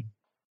we're seeing.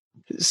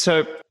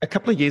 So a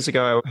couple of years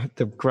ago, I had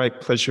the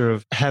great pleasure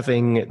of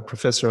having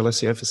Professor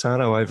Alessio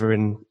Fasano over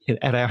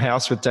at our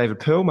house with David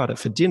Perlmutter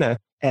for dinner.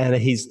 And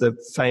he's the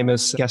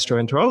famous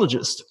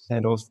gastroenterologist.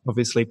 And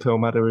obviously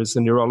Perlmutter is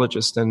the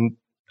neurologist. And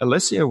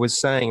Alessio was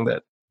saying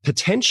that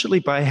potentially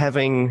by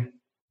having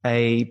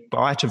a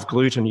bite of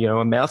gluten,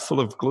 a mouthful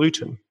of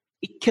gluten,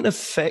 it can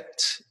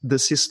affect the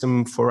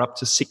system for up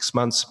to 6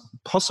 months,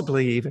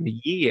 possibly even a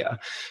year.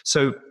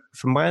 So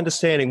from my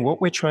understanding,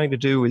 what we're trying to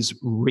do is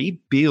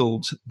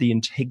rebuild the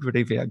integrity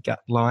of our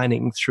gut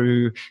lining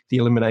through the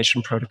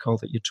elimination protocol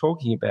that you're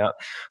talking about.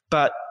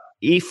 But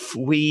if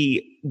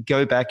we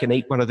go back and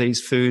eat one of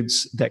these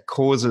foods that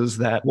causes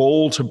that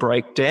wall to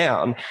break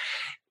down,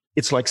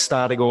 it's like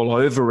starting all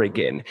over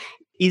again.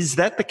 Is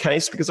that the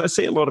case? Because I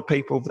see a lot of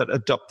people that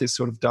adopt this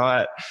sort of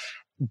diet,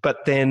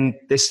 but then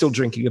they're still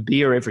drinking a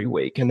beer every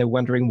week and they're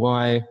wondering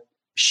why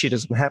shit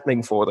isn't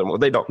happening for them or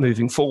they're not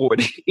moving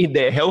forward in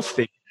their health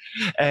thing.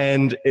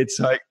 And it's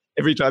like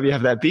every time you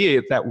have that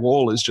beer, that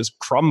wall is just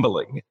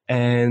crumbling.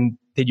 And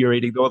then you're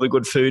eating all the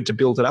good food to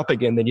build it up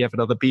again. Then you have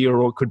another beer,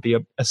 or it could be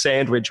a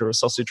sandwich or a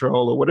sausage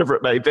roll or whatever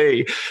it may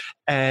be.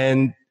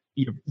 And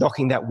you're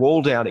knocking that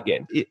wall down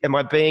again. Am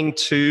I being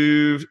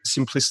too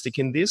simplistic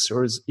in this,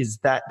 or is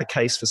that the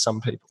case for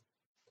some people?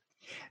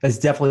 That's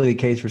definitely the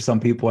case for some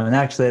people. And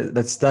actually,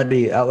 that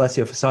study,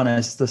 Alessio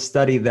Fasano, the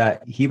study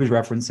that he was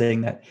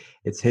referencing, that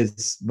it's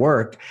his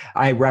work,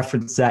 I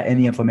referenced that in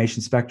the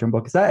inflammation spectrum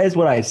book, because that is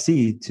what I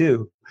see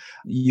too.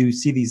 You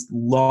see these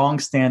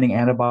long-standing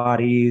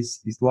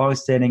antibodies, these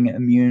long-standing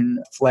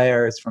immune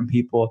flares from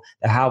people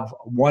that have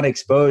one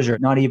exposure,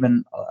 not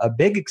even a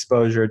big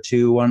exposure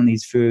to one of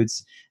these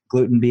foods,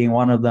 gluten being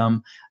one of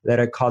them, that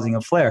are causing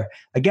a flare.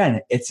 Again,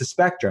 it's a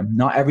spectrum.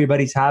 Not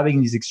everybody's having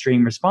these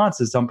extreme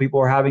responses. Some people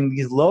are having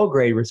these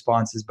low-grade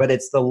responses, but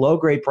it's the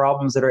low-grade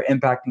problems that are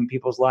impacting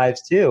people's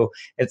lives too.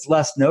 It's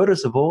less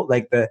noticeable,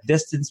 like the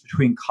distance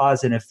between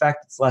cause and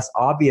effect, it's less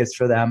obvious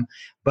for them.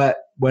 But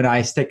when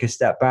I take a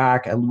step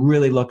back and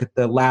really look at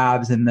the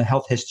labs and the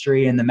health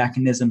history and the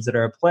mechanisms that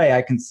are at play,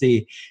 I can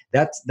see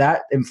that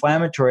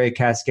inflammatory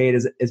cascade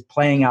is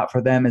playing out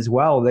for them as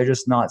well. They're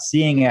just not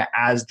seeing it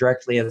as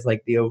directly as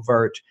like the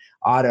overt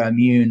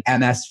autoimmune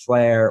MS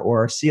flare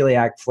or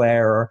celiac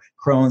flare or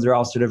Crohn's or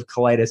ulcerative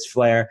colitis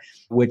flare,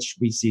 which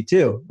we see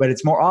too. But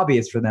it's more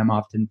obvious for them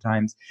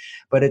oftentimes.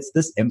 But it's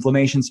this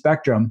inflammation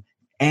spectrum.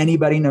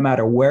 Anybody, no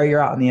matter where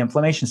you're at on the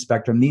inflammation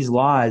spectrum, these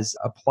laws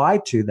apply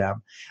to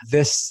them.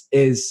 This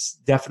is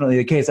definitely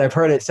the case. I've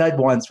heard it said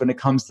once when it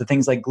comes to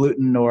things like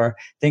gluten or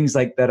things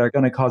like that are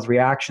going to cause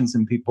reactions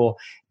in people,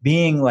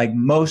 being like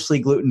mostly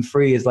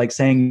gluten-free is like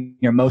saying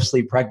you're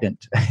mostly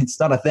pregnant.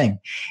 It's not a thing.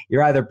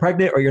 You're either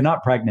pregnant or you're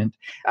not pregnant.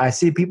 I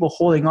see people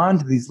holding on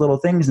to these little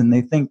things and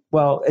they think,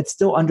 well, it's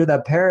still under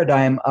that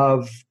paradigm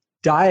of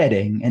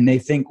dieting. And they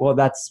think, well,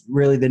 that's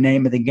really the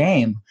name of the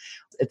game.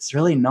 It's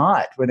really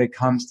not when it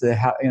comes to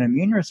an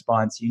immune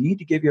response. You need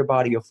to give your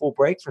body a full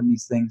break from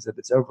these things if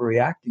it's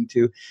overreacting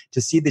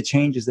to see the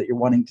changes that you're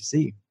wanting to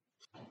see.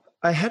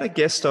 I had a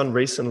guest on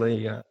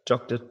recently,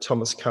 Dr.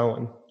 Thomas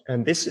Cohen,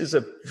 and this is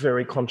a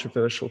very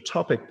controversial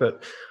topic,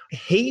 but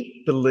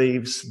he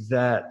believes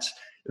that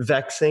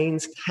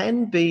vaccines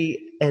can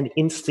be an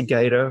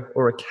instigator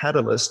or a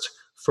catalyst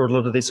for a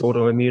lot of these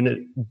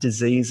autoimmune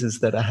diseases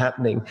that are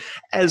happening,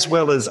 as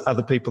well as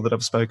other people that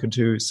I've spoken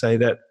to say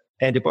that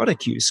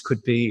antibiotic use could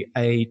be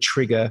a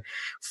trigger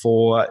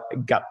for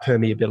gut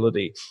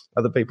permeability.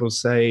 Other people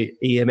say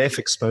EMF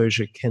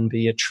exposure can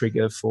be a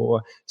trigger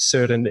for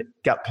certain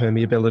gut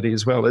permeability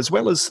as well as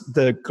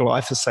the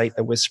glyphosate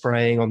that we're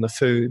spraying on the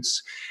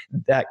foods.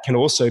 That can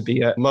also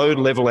be a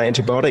low-level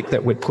antibiotic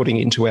that we're putting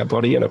into our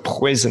body and a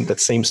poison that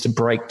seems to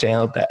break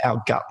down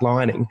our gut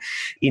lining.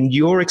 In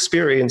your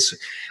experience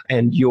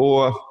and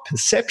your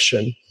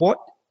perception, what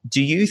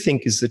do you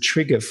think is the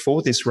trigger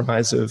for this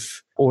rise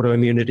of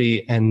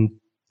autoimmunity and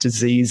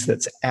disease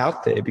that's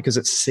out there? Because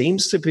it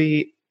seems to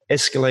be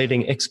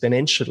escalating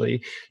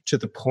exponentially to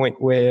the point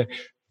where,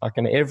 like,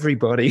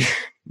 everybody,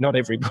 not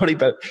everybody,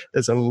 but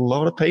there's a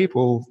lot of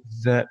people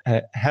that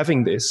are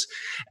having this.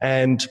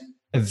 And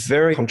a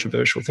very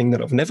controversial thing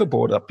that I've never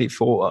brought up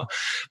before,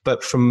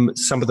 but from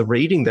some of the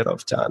reading that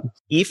I've done,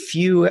 if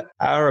you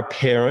are a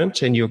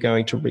parent and you're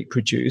going to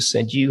reproduce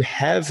and you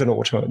have an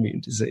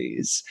autoimmune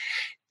disease,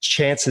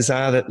 chances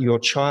are that your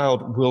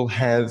child will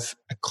have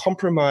a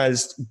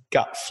compromised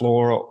gut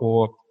flora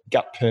or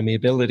gut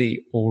permeability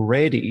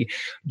already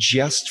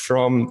just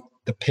from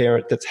the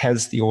parent that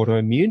has the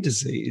autoimmune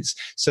disease.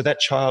 So that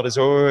child is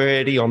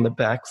already on the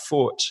back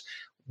foot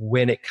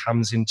when it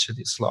comes into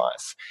this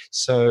life.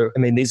 So, I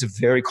mean, these are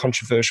very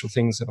controversial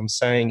things that I'm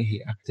saying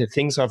here. They're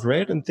things I've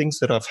read and things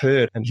that I've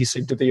heard, and you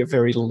seem to be a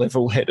very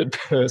level-headed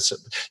person.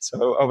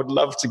 So I would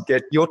love to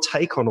get your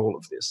take on all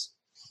of this.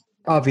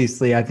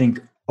 Obviously, I think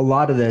a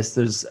lot of this,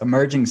 there's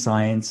emerging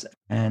science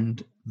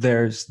and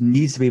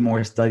needs to be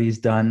more studies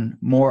done,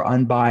 more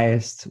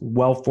unbiased,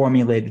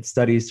 well-formulated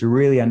studies to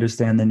really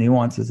understand the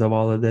nuances of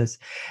all of this.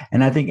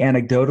 And I think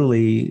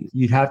anecdotally,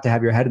 you'd have to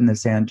have your head in the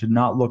sand to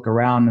not look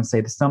around and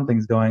say that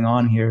something's going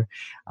on here.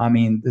 I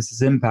mean, this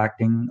is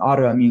impacting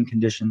autoimmune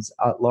conditions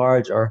at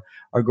large are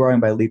growing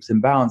by leaps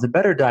and bounds. And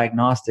better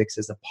diagnostics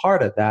is a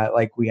part of that,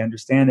 like we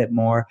understand it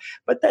more,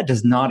 but that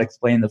does not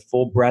explain the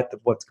full breadth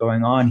of what's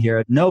going on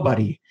here.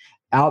 Nobody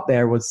out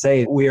there would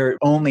say we're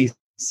only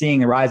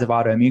seeing a rise of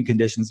autoimmune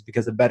conditions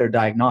because of better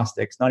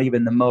diagnostics. Not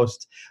even the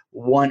most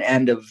one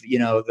end of,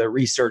 the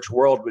research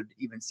world would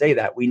even say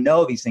that. We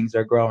know these things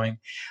are growing.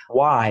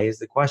 Why is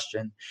the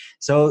question.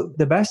 So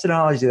the best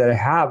analogy that I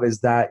have is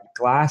that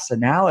glass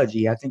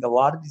analogy. I think a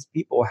lot of these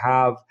people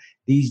have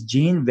these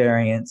gene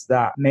variants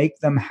that make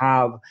them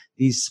have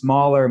these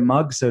smaller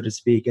mugs, so to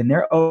speak, and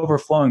they're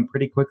overflowing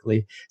pretty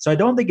quickly. So I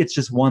don't think it's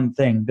just one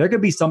thing. There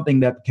could be something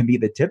that can be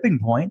the tipping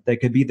point, that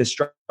could be the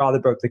straw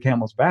that broke the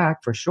camel's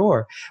back for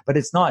sure, but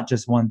it's not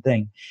just one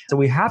thing. So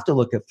we have to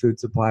look at food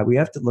supply. We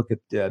have to look at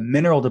the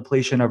mineral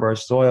depletion of our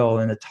soil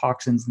and the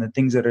toxins and the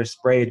things that are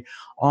sprayed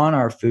on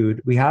our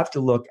food. We have to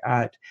look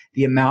at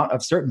the amount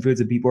of certain foods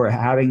that people are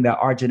having that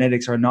our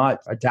genetics are not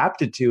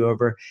adapted to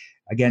over.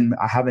 Again,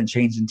 I haven't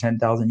changed in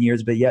 10,000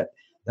 years, but yet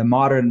the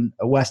modern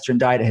Western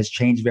diet has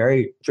changed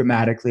very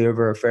dramatically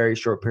over a very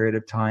short period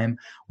of time.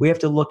 We have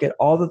to look at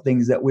all the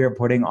things that we are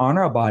putting on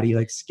our body,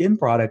 like skin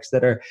products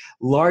that are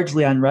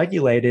largely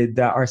unregulated,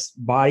 that our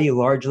body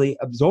largely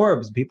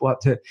absorbs. People have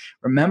to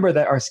remember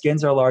that our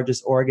skin's our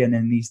largest organ,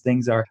 and these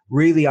things are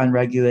really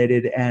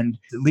unregulated. And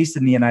at least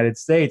in the United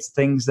States,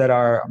 things that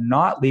are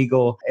not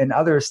legal in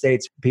other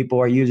states, people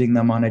are using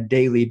them on a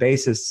daily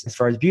basis as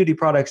far as beauty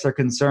products are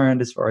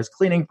concerned, as far as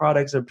cleaning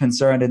products are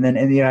concerned. And then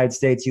in the United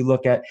States, you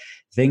look at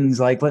things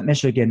like Flint,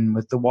 Michigan,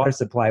 with the water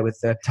supply, with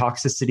the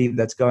toxicity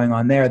that's going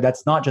on there.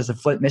 That's not just a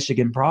Flint,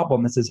 Michigan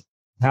problem. This is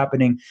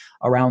happening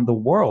around the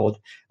world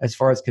as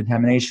far as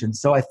contamination.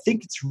 So I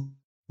think it's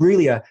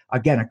really a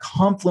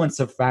confluence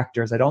of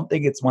factors. I don't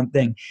think it's one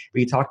thing. But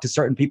you talk to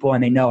certain people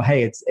and they know,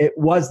 hey, it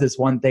was this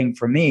one thing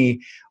for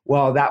me.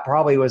 Well, that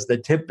probably was the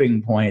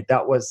tipping point.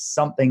 That was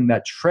something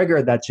that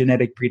triggered that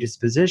genetic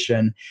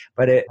predisposition,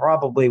 but it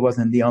probably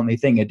wasn't the only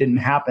thing. It didn't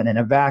happen in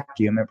a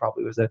vacuum. It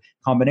probably was a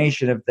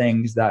combination of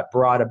things that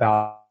brought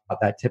about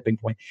that tipping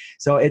point.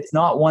 So it's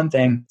not one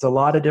thing, it's a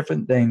lot of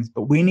different things,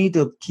 but we need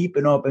to keep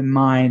an open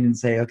mind and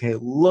say, okay,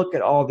 look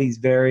at all these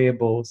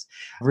variables,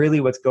 really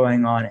what's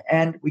going on.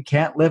 And we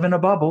can't live in a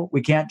bubble.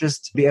 We can't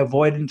just be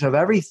avoidant of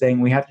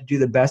everything. We have to do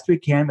the best we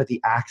can with the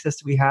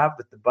access we have,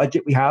 with the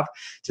budget we have,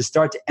 to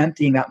start to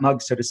emptying that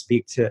mug, so to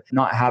speak, to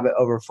not have it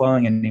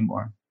overflowing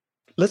anymore.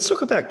 Let's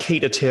talk about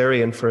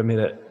ketotarian for a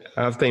minute.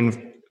 I've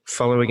been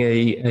following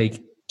a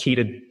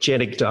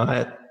ketogenic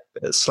diet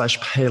 /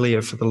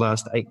 paleo for the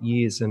last 8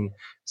 years, and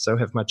so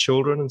have my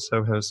children, and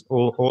so has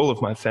all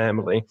of my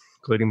family,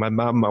 including my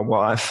mum, my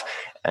wife,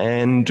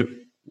 and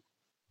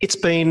it's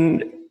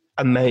been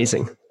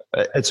amazing.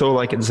 It's all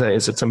I can say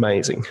is it's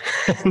amazing.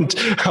 And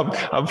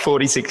I'm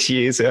 46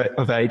 years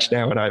of age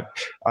now, and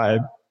I'm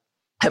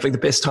having the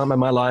best time of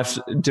my life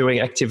doing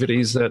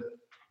activities that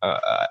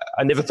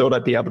I never thought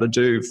I'd be able to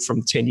do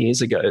from 10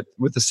 years ago,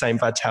 with the same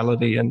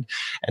vitality and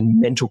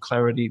mental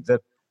clarity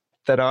that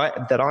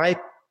I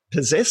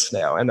possess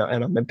now, and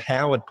I'm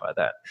empowered by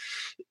that.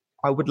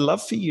 I would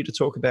love for you to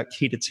talk about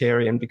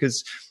ketotarian,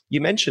 because you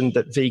mentioned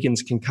that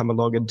vegans can come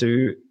along and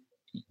do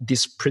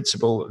this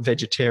principle,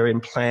 vegetarian,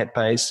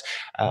 plant-based,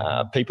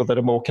 people that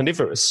are more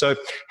carnivorous. So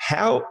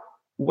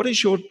what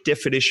is your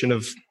definition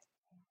of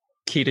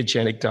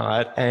ketogenic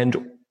diet,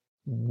 and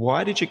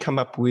why did you come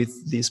up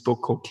with this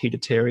book called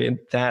Ketotarian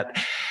that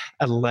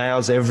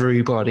allows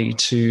everybody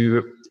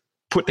to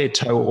put their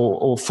toe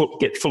or foot,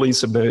 get fully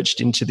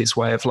submerged into this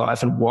way of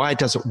life, and why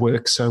does it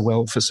work so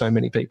well for so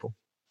many people?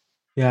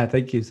 Yeah,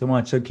 thank you so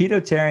much. So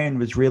Ketotarian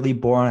was really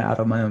born out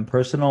of my own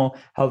personal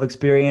health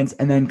experience,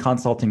 and then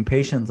consulting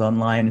patients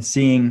online and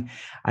seeing,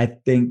 I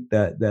think,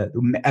 the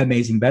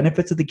amazing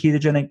benefits of the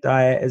ketogenic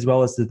diet, as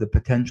well as the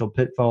potential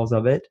pitfalls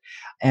of it.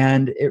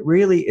 And it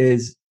really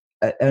is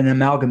an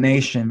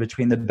amalgamation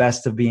between the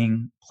best of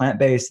being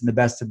plant-based and the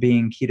best of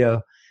being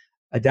keto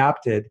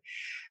adapted.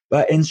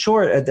 But in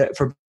short,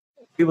 for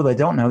people that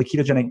don't know, the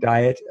ketogenic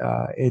diet,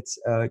 it's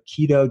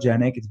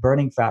ketogenic, it's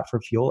burning fat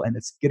for fuel, and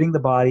it's getting the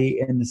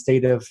body in the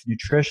state of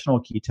nutritional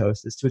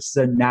ketosis, which is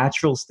a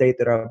natural state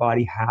that our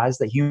body has,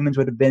 that humans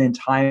would have been in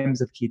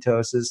times of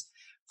ketosis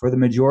for the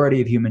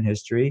majority of human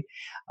history.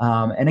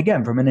 And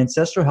again, from an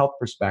ancestral health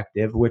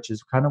perspective, which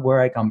is kind of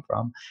where I come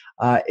from,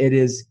 it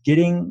is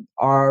getting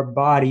our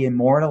body in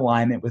more in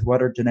alignment with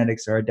what our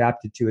genetics are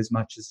adapted to as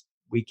much as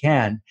we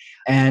can.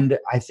 And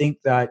I think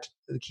that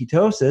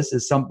ketosis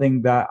is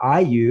something that I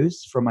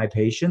use for my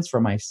patients,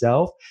 for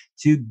myself,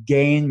 to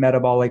gain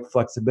metabolic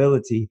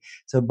flexibility.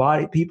 So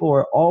people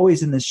are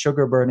always in this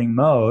sugar burning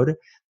mode.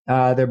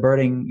 They're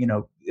burning,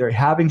 they're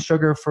having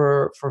sugar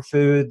for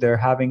food. They're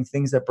having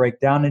things that break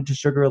down into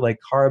sugar, like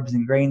carbs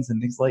and grains and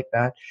things like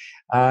that.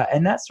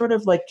 And that's sort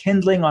of like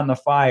kindling on the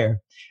fire.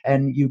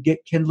 And you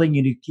get kindling,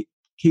 you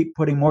keep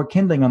putting more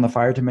kindling on the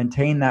fire to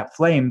maintain that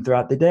flame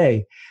throughout the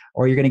day.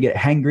 Or you're going to get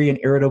hangry and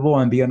irritable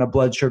and be on a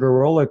blood sugar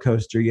roller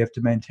coaster. You have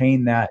to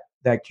maintain that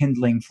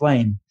kindling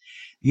flame.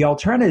 The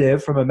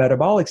alternative from a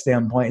metabolic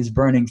standpoint is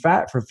burning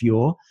fat for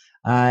fuel.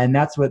 And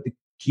that's what the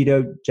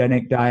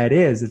ketogenic diet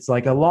is. It's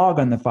like a log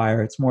on the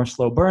fire. It's more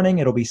slow burning.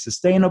 It'll be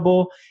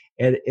sustainable.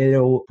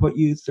 It'll put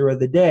you through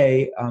the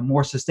day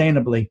more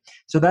sustainably.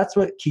 So that's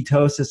what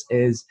ketosis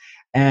is.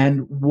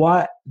 And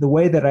the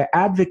way that I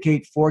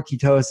advocate for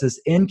ketosis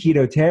in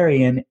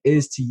Ketotarian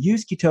is to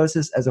use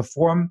ketosis as a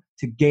form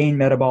to gain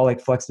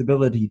metabolic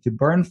flexibility, to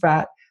burn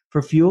fat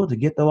for fuel, to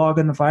get the log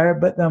on the fire.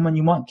 But then when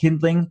you want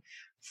kindling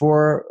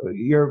for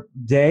your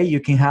day, you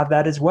can have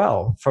that as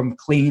well from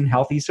clean,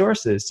 healthy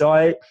sources. So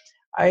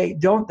I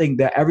don't think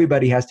that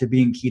everybody has to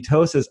be in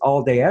ketosis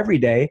all day, every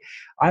day.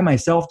 I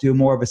myself do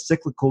more of a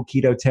cyclical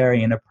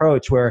ketotarian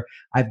approach where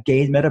I've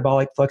gained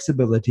metabolic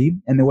flexibility.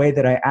 And the way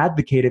that I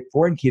advocate it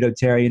for in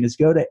ketotarian is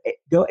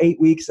go 8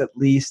 weeks at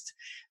least,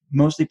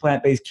 mostly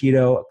plant-based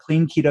keto, a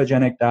clean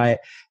ketogenic diet,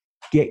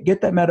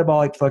 get that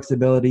metabolic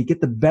flexibility, get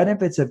the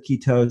benefits of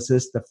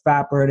ketosis, the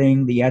fat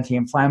burning, the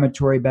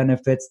anti-inflammatory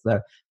benefits,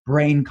 the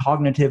brain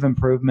cognitive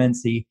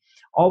improvements, the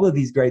all of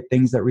these great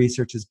things that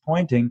research is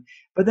pointing.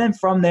 But then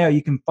from there,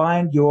 you can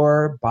find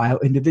your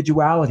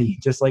bio-individuality,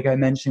 just like I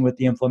mentioned with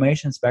the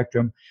inflammation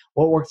spectrum,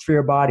 what works for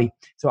your body.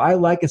 So I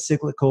like a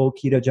cyclical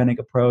ketogenic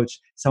approach.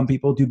 Some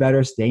people do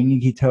better staying in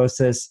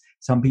ketosis.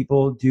 Some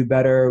people do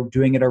better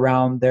doing it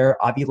around their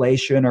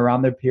ovulation,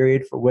 around their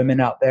period for women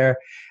out there.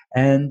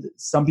 And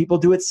some people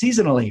do it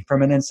seasonally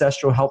from an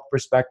ancestral health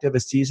perspective. A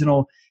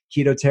seasonal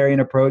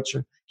ketotarian approach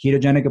or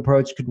ketogenic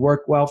approach could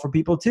work well for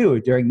people too.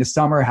 During the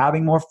summer,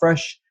 having more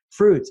fresh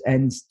fruits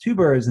and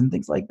tubers and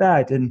things like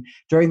that. And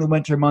during the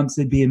winter months,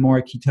 they'd be in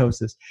more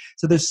ketosis.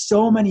 So there's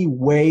so many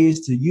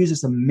ways to use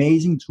this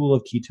amazing tool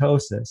of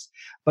ketosis,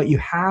 but you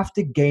have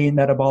to gain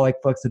metabolic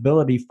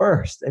flexibility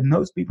first. And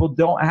most people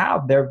don't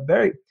have. They're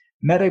very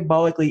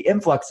metabolically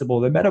inflexible.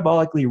 They're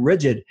metabolically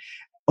rigid,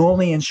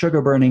 only in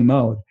sugar burning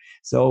mode.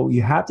 So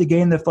you have to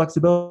gain the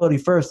flexibility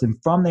first.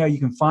 And from there, you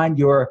can find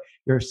your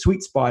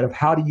sweet spot of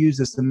how to use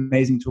this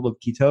amazing tool of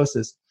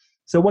ketosis.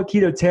 So what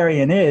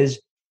ketotarian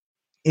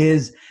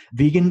is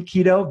vegan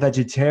keto,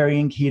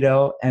 vegetarian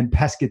keto, and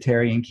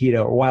pescatarian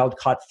keto, or wild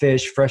caught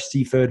fish, fresh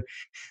seafood.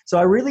 So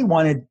I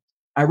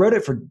wrote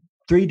it for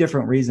 3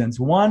 different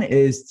reasons. One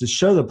is to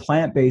show the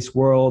plant-based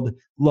world,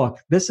 look,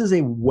 this is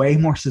a way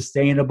more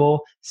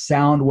sustainable,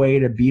 sound way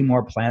to be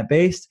more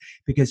plant-based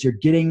because you're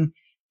getting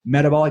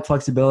metabolic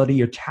flexibility,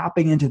 you're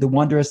tapping into the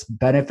wondrous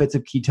benefits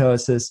of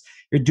ketosis,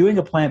 you're doing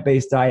a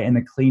plant-based diet in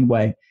a clean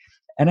way.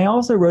 And I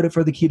also wrote it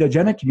for the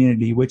ketogenic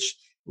community, which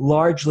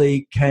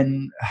largely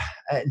can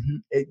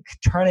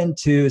turn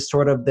into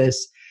sort of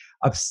this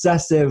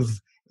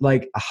obsessive,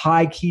 like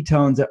high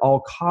ketones at all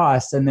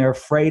costs, and they're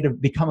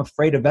become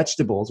afraid of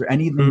vegetables or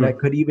anything that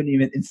could even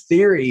in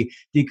theory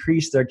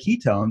decrease their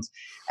ketones.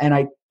 And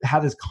I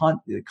have this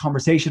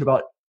conversation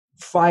about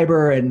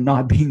fiber and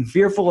not being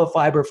fearful of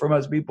fiber for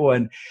most people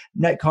and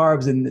net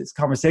carbs and this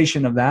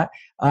conversation of that.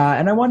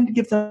 And I wanted to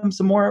give them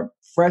some more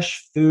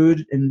fresh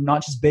food and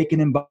not just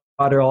bacon and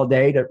butter all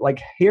day. To like,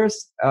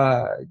 here's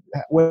a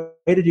way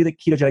to do the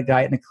ketogenic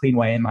diet in a clean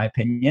way, in my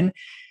opinion.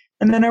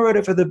 And then I wrote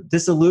it for the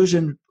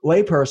disillusioned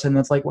layperson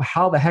that's like, well,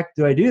 how the heck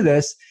do I do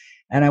this?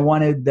 And I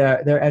wanted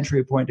their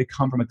entry point to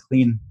come from a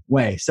clean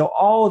way. So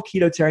all of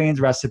Ketotarian's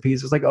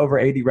recipes, there's like over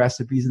 80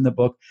 recipes in the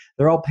book.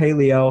 They're all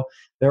paleo.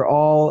 They're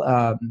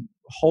all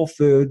whole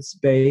foods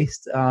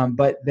based,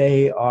 but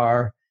they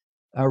are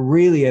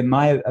really, in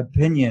my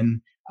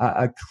opinion,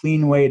 a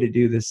clean way to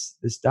do this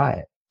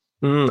diet.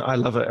 I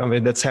love it. I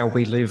mean, that's how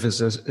we live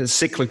as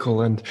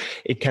cyclical, and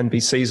it can be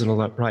seasonal.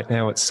 Like right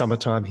now, it's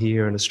summertime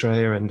here in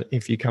Australia, and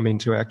if you come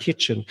into our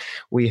kitchen,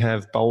 we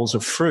have bowls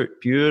of fruit,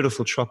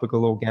 beautiful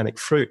tropical organic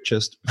fruit,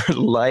 just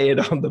layered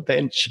on the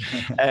bench.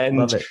 And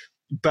Love it.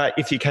 But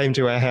if you came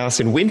to our house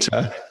in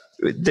winter,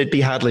 there'd be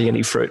hardly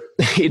any fruit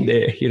in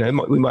there. You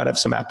know, we might have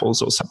some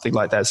apples or something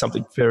like that,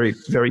 something very,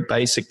 very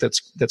basic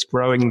that's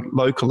growing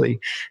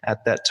locally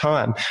at that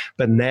time.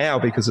 But now,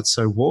 because it's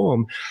so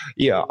warm,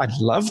 yeah, I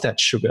love that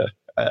sugar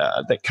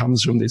that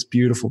comes from this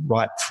beautiful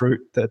ripe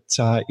fruit that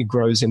it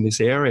grows in this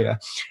area.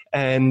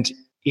 And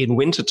in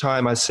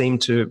wintertime, I seem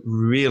to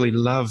really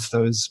love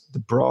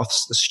the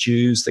broths, the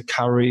stews, the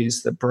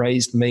curries, the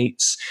braised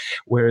meats,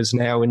 whereas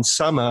now in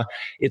summer,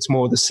 it's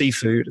more the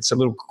seafood. It's a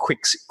little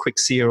quick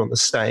sear on the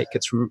steak.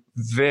 It's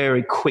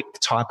very quick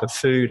type of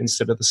food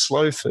instead of the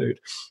slow food.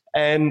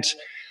 And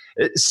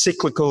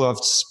cyclical,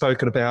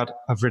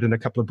 I've written a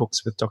couple of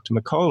books with Dr.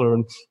 McCullough,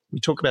 and we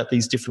talk about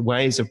these different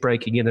ways of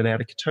breaking in and out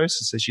of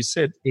ketosis, as you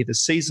said, either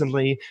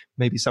seasonally,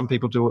 maybe some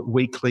people do it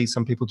weekly,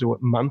 some people do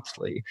it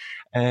monthly.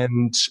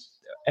 And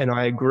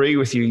I agree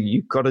with you.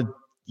 You've got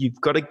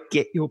to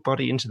get your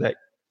body into that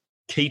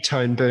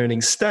ketone burning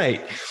state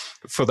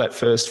for that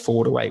first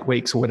 4 to 8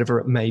 weeks or whatever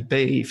it may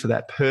be for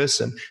that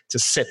person to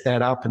set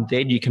that up, and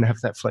then you can have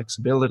that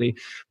flexibility.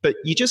 But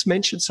you just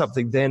mentioned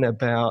something then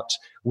about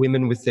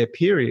women with their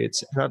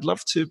periods, and I'd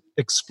love to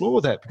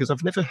explore that because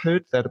I've never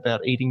heard that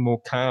about eating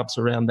more carbs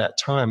around that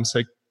time.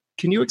 So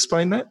can you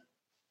explain that?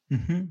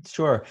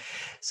 Sure.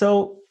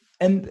 So,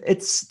 and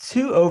it's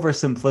too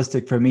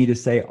oversimplistic for me to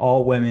say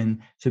all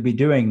women should be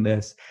doing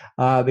this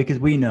because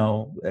we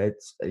know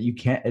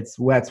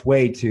that's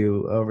way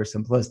too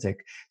oversimplistic.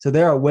 So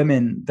there are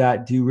women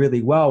that do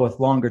really well with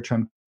longer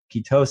term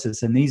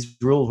ketosis, and these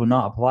rules will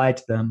not apply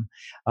to them.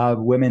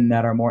 Women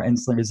that are more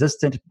insulin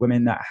resistant,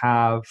 women that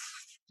have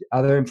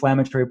other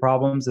inflammatory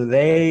problems,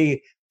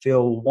 they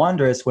feel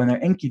wondrous when they're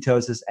in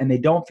ketosis and they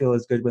don't feel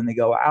as good when they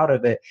go out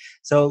of it.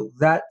 So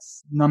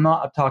I'm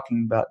not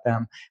talking about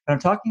them, but I'm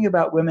talking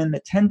about women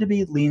that tend to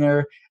be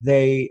leaner.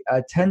 They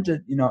tend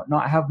to,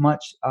 not have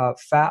much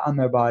fat on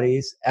their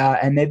bodies,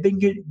 and they've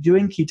been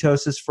doing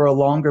ketosis for a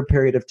longer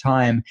period of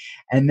time.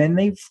 And then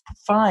they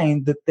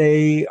find that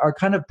they are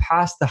kind of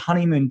past the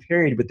honeymoon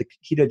period with the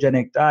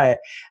ketogenic diet,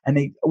 and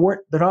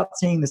they're not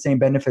seeing the same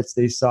benefits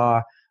they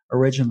saw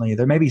originally.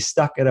 They're maybe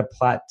stuck at a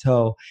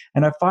plateau.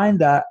 And I find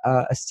that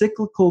a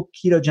cyclical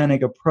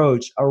ketogenic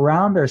approach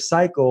around their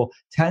cycle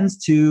tends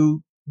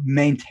to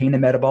maintain a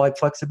metabolic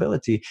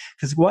flexibility.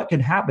 Because what can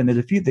happen, there's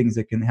a few things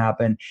that can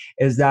happen,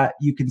 is that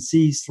you can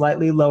see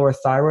slightly lower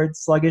thyroid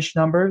sluggish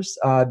numbers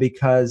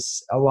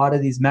because a lot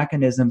of these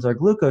mechanisms are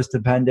glucose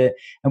dependent.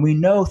 And we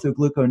know through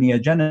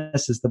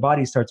gluconeogenesis, the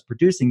body starts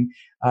producing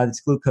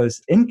this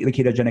glucose in the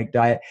ketogenic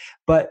diet.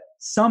 But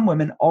some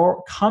women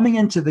are coming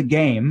into the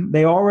game,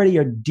 they already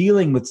are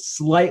dealing with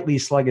slightly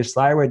sluggish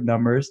thyroid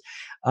numbers.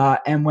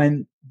 And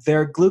when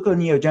their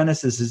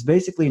gluconeogenesis is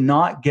basically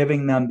not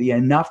giving them the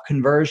enough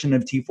conversion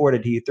of T4 to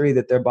T3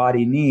 that their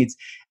body needs,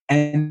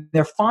 and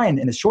they're fine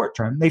in the short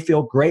term. They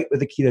feel great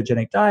with a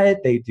ketogenic diet.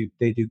 They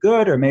do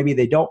good, or maybe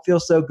they don't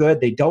feel so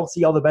good. They don't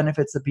see all the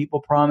benefits that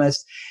people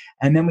promised.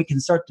 And then we can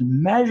start to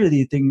measure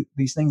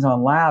these things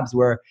on labs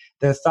where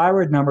their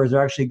thyroid numbers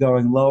are actually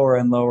going lower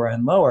and lower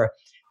and lower.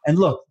 And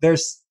look,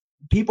 there's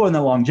people in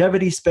the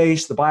longevity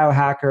space, the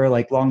biohacker,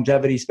 like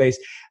longevity space,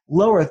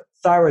 lower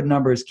thyroid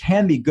numbers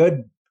can be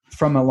good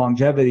from a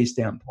longevity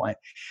standpoint.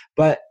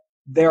 But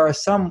there are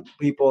some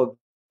people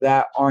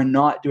that are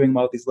not doing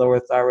well with these lower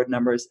thyroid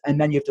numbers.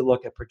 And then you have to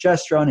look at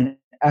progesterone and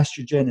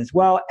estrogen as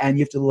well. And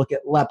you have to look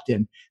at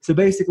leptin. So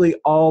basically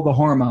all the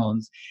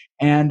hormones.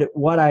 And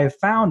what I have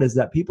found is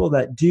that people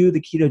that do the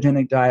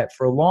ketogenic diet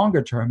for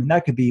longer term, and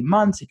that could be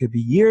months, it could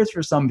be years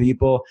for some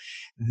people,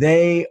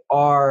 they've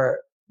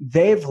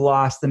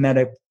lost the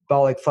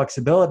metabolic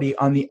flexibility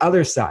on the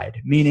other side,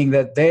 meaning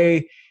that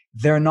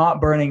they're not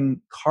burning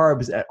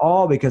carbs at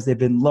all because they've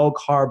been low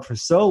carb for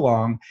so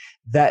long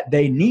that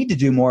they need to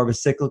do more of a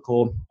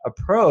cyclical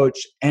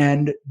approach.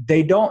 And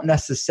they don't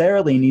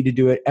necessarily need to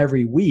do it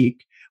every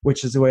week,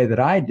 which is the way that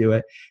I do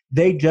it.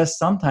 They just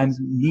sometimes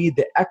need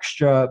the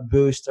extra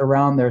boost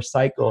around their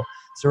cycle.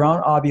 So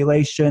around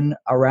ovulation,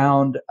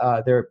 around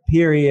their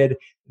period,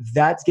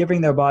 that's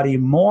giving their body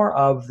more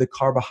of the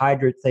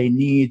carbohydrates they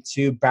need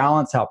to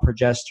balance out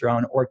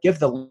progesterone or give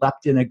the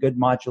leptin a good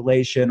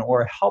modulation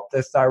or help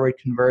the thyroid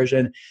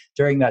conversion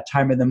during that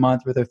time of the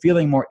month where they're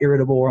feeling more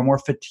irritable or more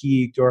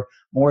fatigued or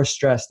more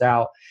stressed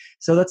out.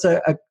 So that's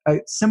a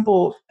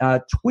simple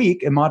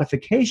tweak and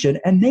modification,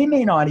 and they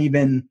may not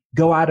even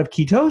go out of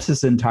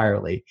ketosis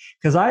entirely,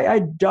 because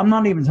I'm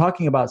not even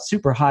talking about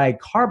super high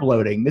carb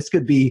loading. This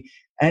could be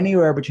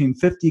anywhere between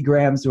 50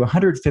 grams to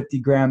 150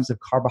 grams of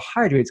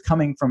carbohydrates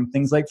coming from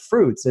things like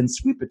fruits and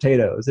sweet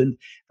potatoes and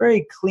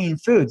very clean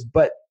foods,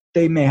 but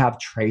they may have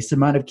trace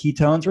amount of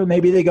ketones, or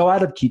maybe they go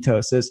out of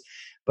ketosis,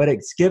 but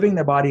it's giving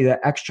their body that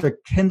extra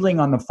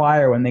kindling on the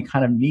fire when they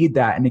kind of need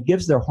that. And it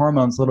gives their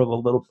hormones a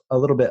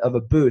little bit of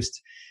a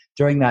boost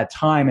during that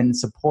time and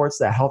supports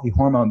that healthy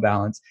hormone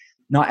balance.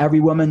 Not every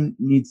woman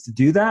needs to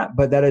do that,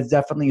 but that is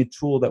definitely a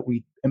tool that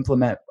we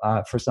implement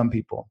for some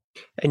people.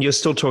 And you're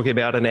still talking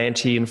about an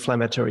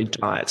anti-inflammatory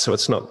diet, so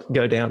it's not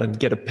go down and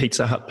get a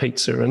Pizza Hut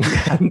pizza and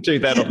do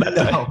that on that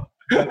day. No,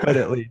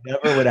 definitely.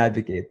 Never would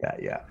advocate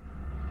that, yeah.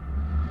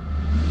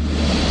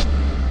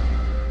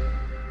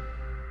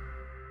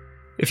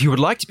 If you would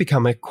like to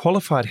become a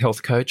qualified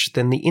health coach,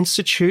 then the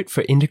Institute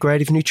for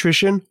Integrative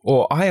Nutrition,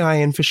 or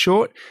IIN for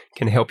short,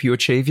 can help you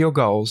achieve your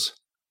goals.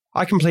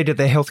 I completed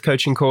their health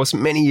coaching course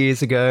many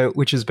years ago,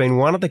 which has been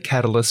one of the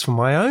catalysts for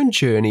my own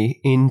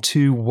journey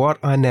into what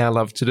I now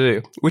love to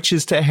do, which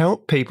is to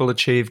help people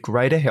achieve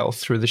greater health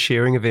through the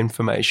sharing of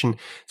information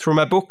through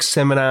my books,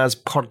 seminars,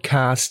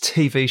 podcasts,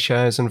 TV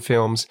shows, and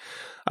films.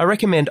 I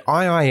recommend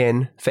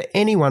IIN for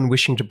anyone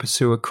wishing to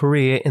pursue a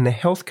career in the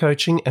health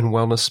coaching and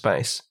wellness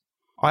space.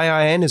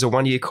 IIN is a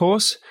one-year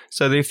course,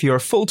 so that if you're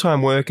a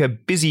full-time worker,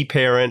 busy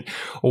parent,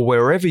 or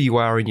wherever you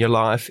are in your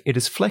life, it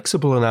is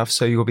flexible enough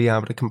so you'll be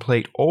able to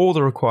complete all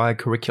the required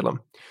curriculum.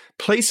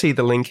 Please see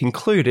the link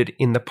included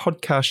in the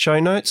podcast show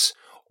notes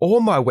or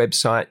my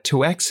website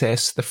to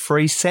access the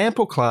free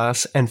sample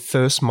class and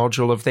first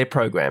module of their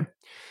program.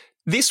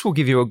 This will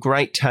give you a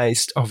great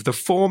taste of the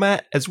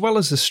format as well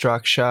as the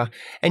structure,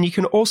 and you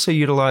can also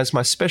utilize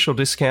my special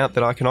discount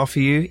that I can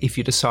offer you if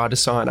you decide to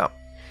sign up.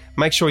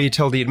 Make sure you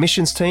tell the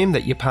admissions team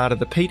that you're part of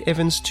the Pete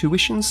Evans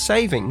Tuition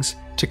Savings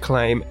to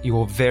claim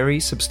your very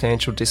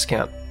substantial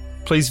discount.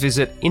 Please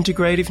visit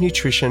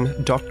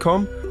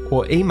integrativenutrition.com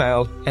or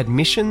email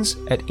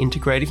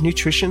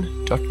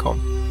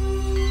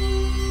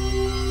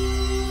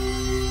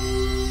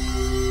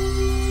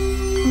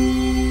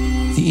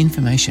admissions@integrativenutrition.com. The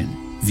information,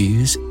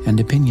 views,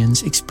 and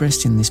opinions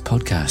expressed in this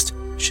podcast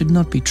should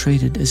not be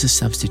treated as a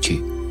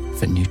substitute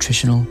for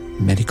nutritional,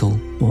 medical,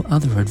 or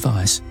other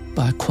advice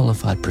by a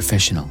qualified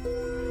professional.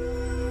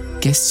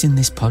 Guests in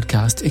this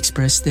podcast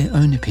express their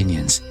own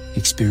opinions,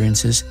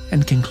 experiences,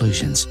 and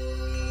conclusions.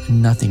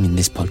 Nothing in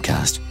this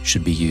podcast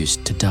should be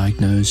used to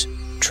diagnose,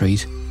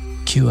 treat,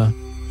 cure,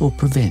 or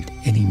prevent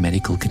any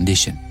medical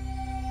condition.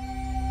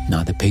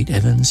 Neither Pete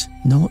Evans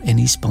nor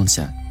any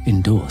sponsor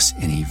endorse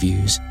any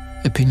views,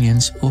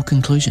 opinions, or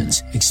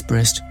conclusions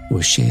expressed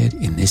or shared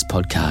in this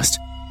podcast.